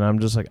teeth, and I'm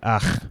just like,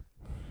 ugh.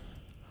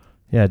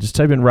 Yeah, just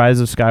type in Rise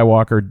of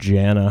Skywalker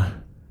Janna.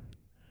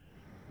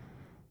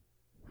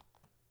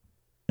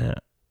 Yeah.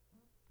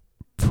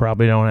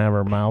 Probably don't have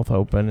her mouth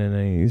open in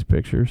any of these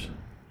pictures.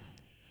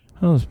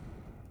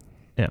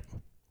 Yeah.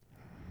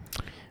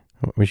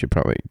 we should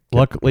probably...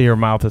 Luckily, her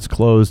mouth is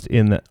closed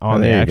on the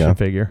there you action go.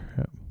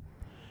 figure.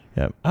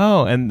 Yep.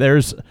 Oh, and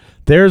there's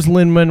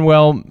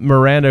Lin-Manuel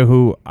Miranda,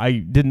 who I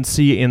didn't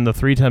see in the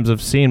 3 times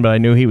I've seen, but I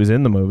knew he was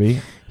in the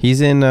movie.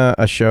 He's in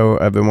a show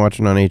I've been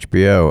watching on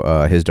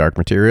HBO, His Dark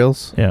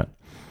Materials, Yeah.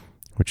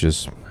 which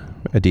is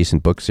a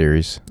decent book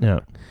series. Yeah.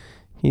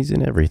 He's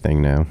in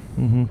everything now.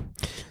 Mm-hmm.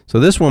 So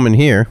this woman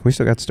here, we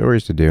still got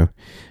stories to do.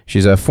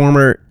 She's a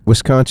former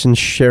Wisconsin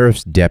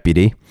sheriff's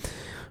deputy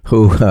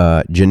who,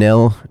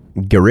 Janelle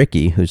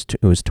Garicki,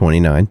 who's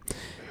 29.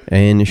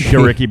 And she,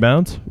 Ricky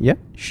Bounce? Yeah.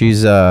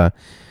 She's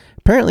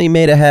apparently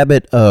made a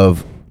habit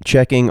of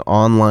checking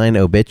online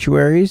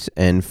obituaries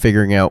and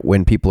figuring out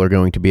when people are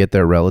going to be at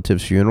their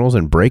relatives' funerals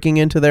and breaking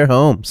into their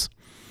homes.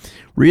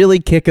 Really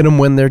kicking them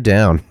when they're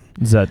down.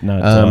 Is that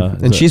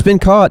not... And she's been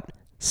caught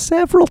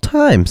several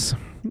times.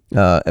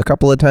 A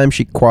couple of times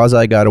she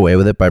quasi got away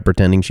with it by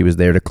pretending she was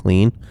there to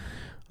clean.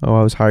 Oh,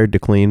 I was hired to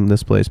clean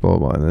this place, blah,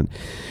 blah, blah.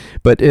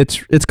 But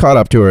it's caught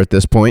up to her at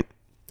this point.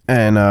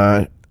 And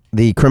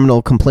The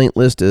criminal complaint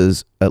list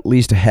is at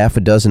least a half a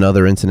dozen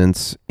other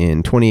incidents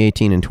in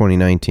 2018 and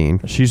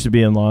 2019. She used to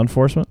be in law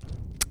enforcement.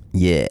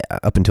 Yeah,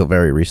 up until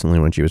very recently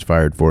when she was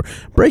fired for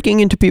breaking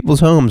into people's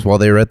homes while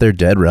they were at their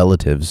dead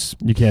relatives.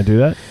 You can't do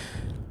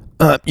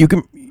that? You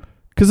can...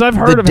 Because I've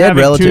heard The of dead having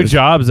two relatives-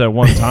 jobs at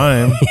one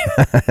time.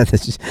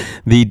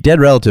 The dead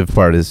relative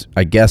part is,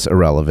 I guess,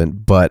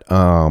 irrelevant, but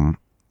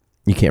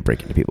you can't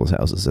break into people's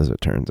houses, as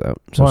it turns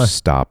out. So Why?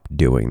 stop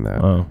doing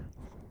that. Oh,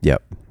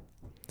 Yep.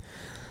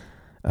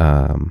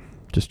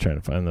 just trying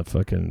to find the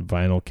fucking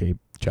vinyl cape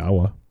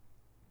Jawa.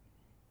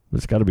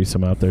 There's got to be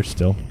some out there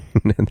still.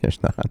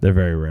 There's not. They're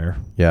very rare.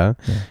 Yeah?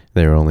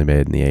 They were only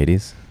made in the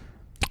 80s.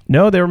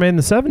 No, they were made in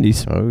the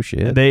 70s. Oh,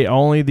 shit.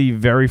 The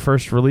very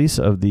first release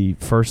of the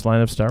first line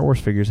of Star Wars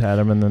figures had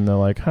them, and then they're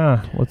like,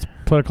 let's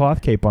put a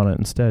cloth cape on it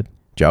instead.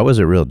 Jawas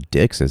are real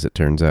dicks, as it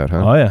turns out,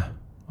 huh? Oh, yeah.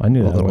 I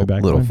knew that way Little,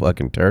 back little when.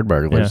 fucking turd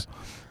burglars.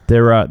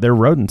 Yeah. They're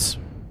rodents.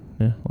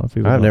 Yeah, a lot of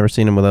people I've don't. never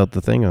seen them without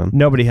the thing on.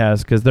 Nobody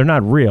has, because they're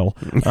not real.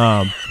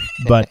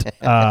 But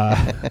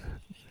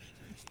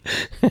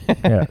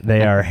yeah,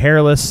 they are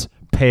hairless,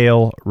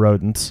 pale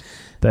rodents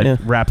that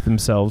wrap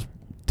themselves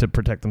to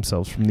protect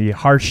themselves from the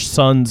harsh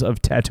suns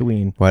of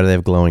Tatooine. Why do they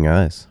have glowing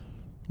eyes?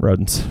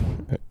 Rodents.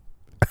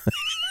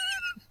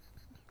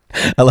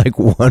 I like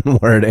one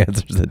word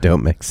answers that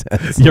don't make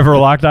sense. You ever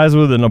locked eyes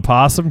with an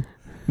opossum?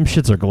 Them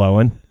shits are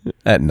glowing.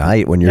 At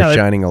night when you're Yeah, they-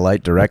 shining a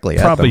light directly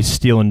at Probably them.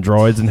 stealing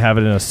droids and have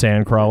it in a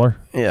sand crawler.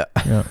 Yeah.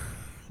 Yeah.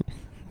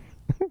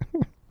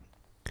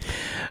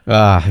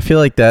 I feel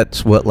like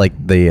that's what like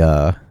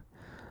the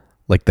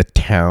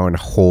town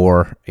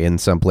whore in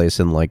someplace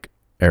in like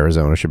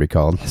Arizona should be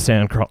called.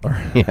 Sand crawler.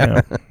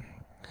 Yeah.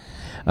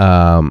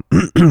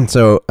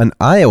 So an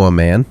Iowa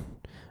man,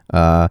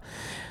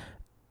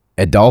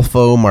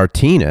 Adolfo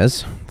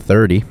Martinez,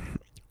 30,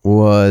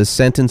 was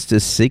sentenced to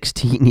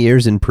 16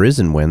 years in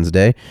prison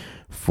Wednesday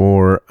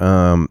for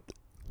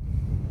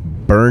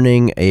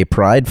burning a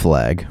pride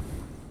flag,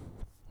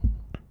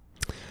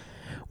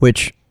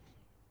 which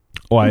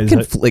Why is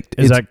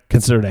that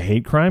considered a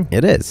hate crime?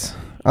 It is.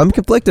 I'm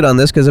conflicted on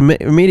this because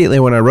immediately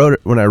when I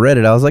read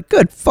it, I was like,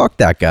 "Good, fuck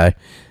that guy."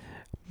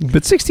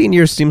 But 16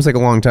 years seems like a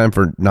long time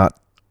for not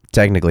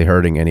technically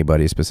hurting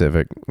anybody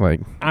specific. Like,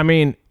 I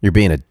mean, you're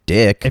being a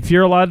dick. if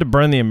you're allowed to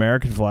burn the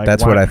American flag,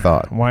 That's what I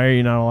thought. Why are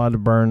you not allowed to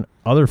burn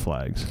other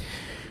flags?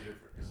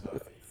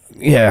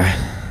 Yeah.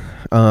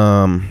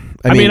 I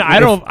mean, I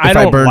don't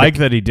like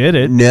that he did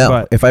it. No,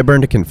 but if I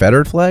burned a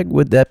Confederate flag,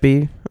 would that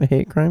be a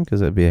hate crime?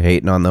 Because it'd be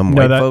hating on them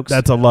white folks.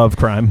 that's a love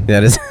crime.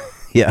 That is,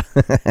 yeah.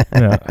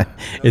 Yeah.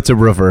 It's a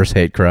reverse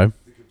hate crime.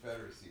 The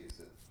Confederacy is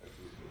a group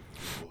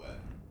of people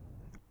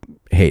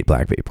that, Hate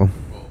black people.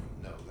 well,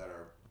 no, that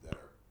are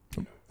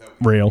that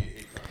would Real. be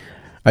hate crime.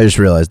 I just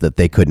realized that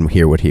they couldn't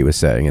hear what he was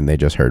saying, and they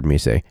just heard me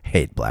say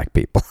 "hate black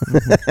people."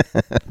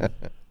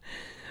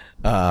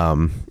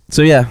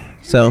 So yeah.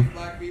 So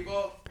Black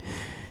people.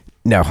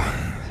 no.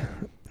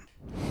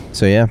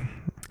 So yeah.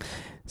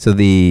 So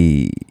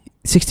the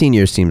 16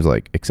 years seems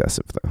like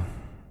excessive, though.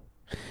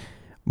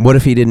 What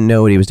if he didn't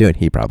know what he was doing?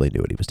 He probably knew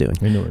what he was doing.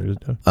 He knew what he was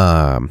doing.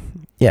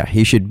 Yeah,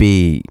 he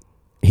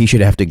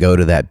should have to go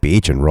to that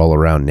beach and roll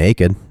around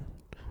naked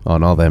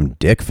on all them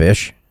dick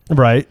fish.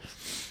 Right.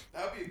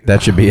 That'd be a good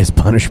That should be his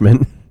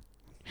punishment.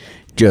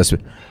 Just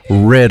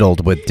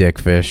riddled with dick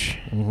fish.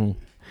 Mm-hmm.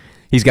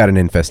 He's got an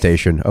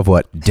infestation of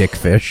what? Dick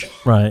fish.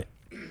 Right.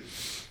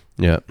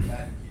 Yeah.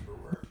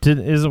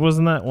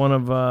 Wasn't that one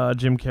of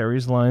Jim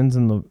Carrey's lines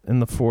in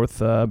the fourth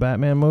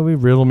Batman movie?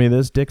 Riddle me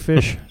this, dick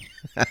fish.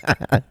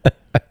 I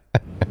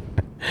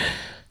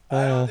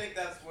don't think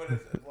that's what it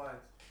implies.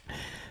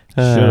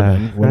 Should have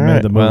been. Would have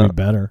made the movie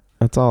better.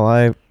 That's all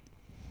I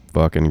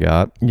fucking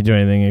got. You do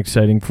anything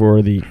exciting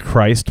for the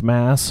Christ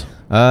Mass?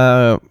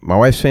 My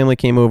wife's family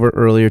came over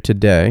earlier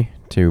today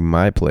to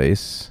my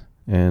place,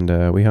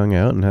 and we hung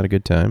out and had a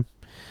good time.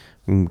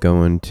 I'm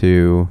going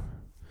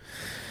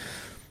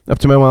up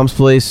to my mom's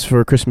place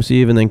for Christmas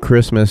Eve, and then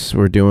Christmas,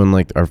 we're doing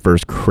like our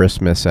first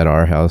Christmas at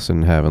our house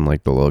and having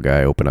like the little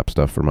guy open up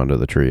stuff from under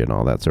the tree and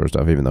all that sort of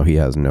stuff, even though he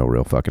has no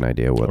real fucking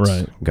idea what's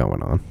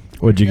going on.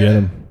 What'd you get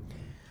him?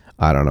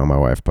 I don't know. My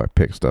wife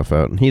picked stuff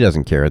out, and he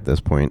doesn't care at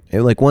this point.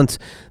 Once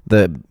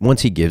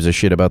he gives a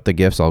shit about the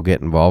gifts, I'll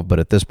get involved. But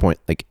at this point,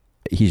 like,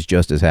 he's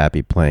just as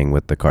happy playing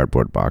with the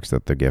cardboard box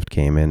that the gift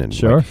came in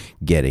and like,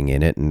 getting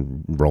in it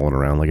and rolling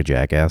around like a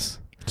jackass.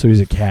 So he's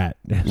a cat.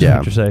 Yeah.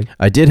 What you're saying?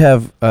 I did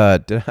have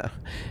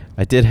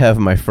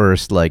my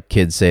first like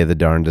kids say the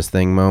darndest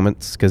thing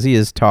moments because he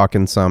is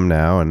talking some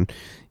now, and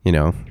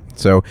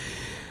so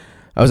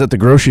I was at the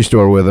grocery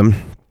store with him.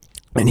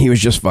 And he was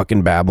just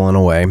fucking babbling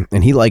away.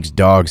 And he likes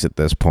dogs at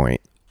this point.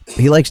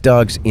 He likes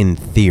dogs in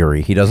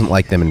theory. He doesn't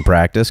like them in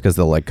practice because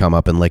they'll like come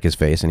up and lick his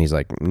face. And he's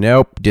like,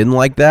 nope, didn't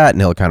like that.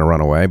 And he'll kind of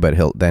run away. But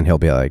he'll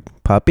be like,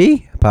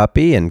 puppy,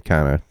 and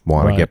kind of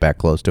want to get back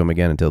close to him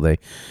again until they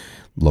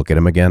look at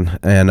him again.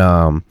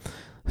 And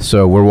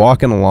so we're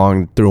walking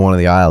along through one of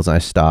the aisles. And I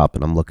stop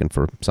and I'm looking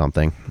for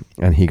something.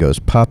 And he goes,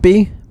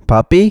 puppy.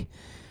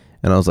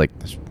 And I was like,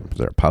 is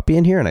there a puppy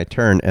in here? And I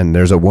turn, and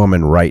there's a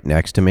woman right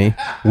next to me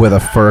with a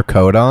fur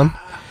coat on.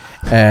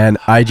 And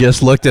I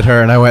just looked at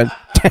her, and I went,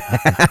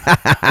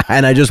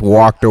 and I just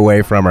walked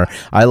away from her.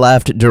 I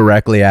laughed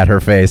directly at her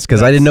face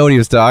because I didn't know what he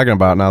was talking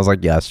about. And I was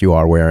like, yes, you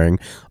are wearing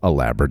a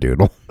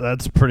Labradoodle.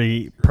 That's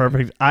pretty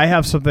perfect. I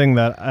have something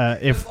that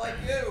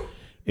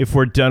if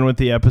we're done with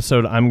the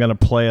episode, I'm going to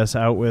play us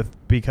out with,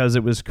 because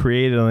it was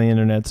created on the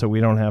internet, so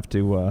we don't have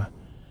to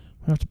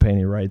pay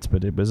any rights.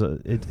 But it was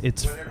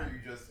it's Whatever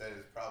you just said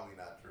is probably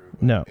not true.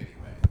 But no, anyway,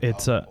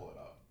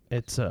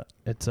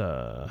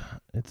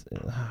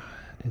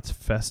 it's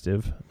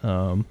festive.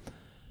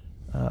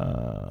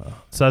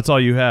 So that's all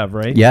you have,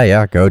 right?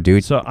 Yeah, go,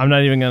 dude. So I'm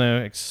not even going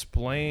to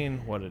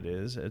explain what it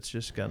is. It's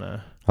just going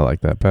to... I like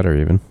that better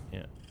even.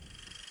 Yeah.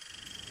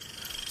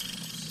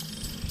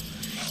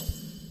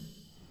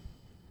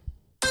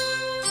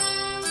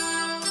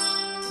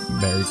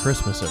 Merry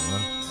Christmas,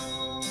 everyone.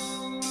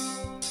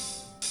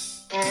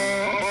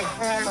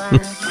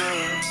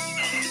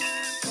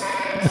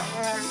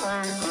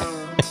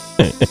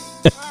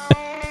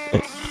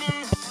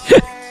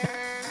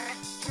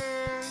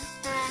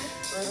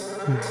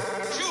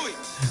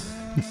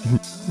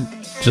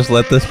 Just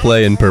let this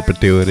play in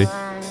perpetuity.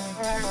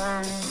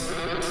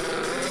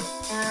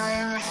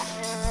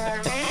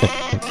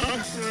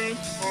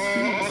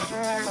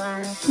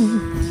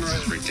 This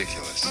is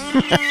ridiculous.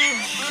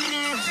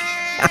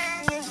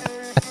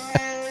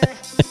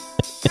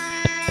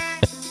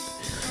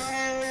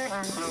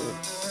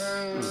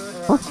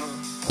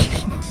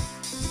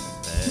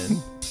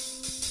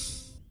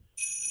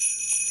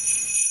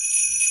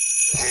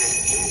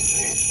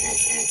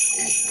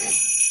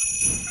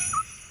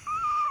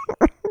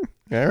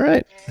 All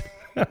right.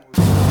 Please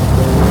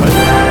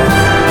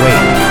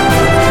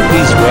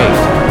wait.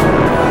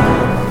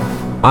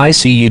 I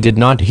see you did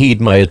not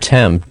heed my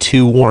attempt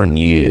to warn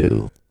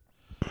you.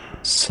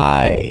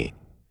 Sigh.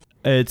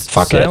 It's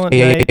Fuck Silent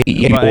it.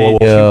 Night by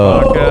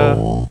Yo.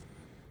 Chewbacca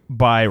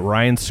by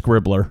Ryan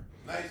Scribbler.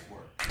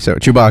 So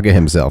Chewbacca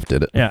himself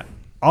did it. Yeah.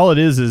 All it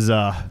is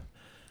I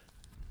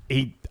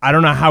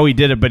don't know how he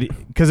did it, but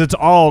because it's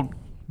all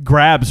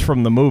grabs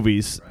from the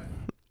movies.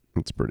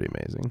 It's pretty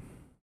amazing.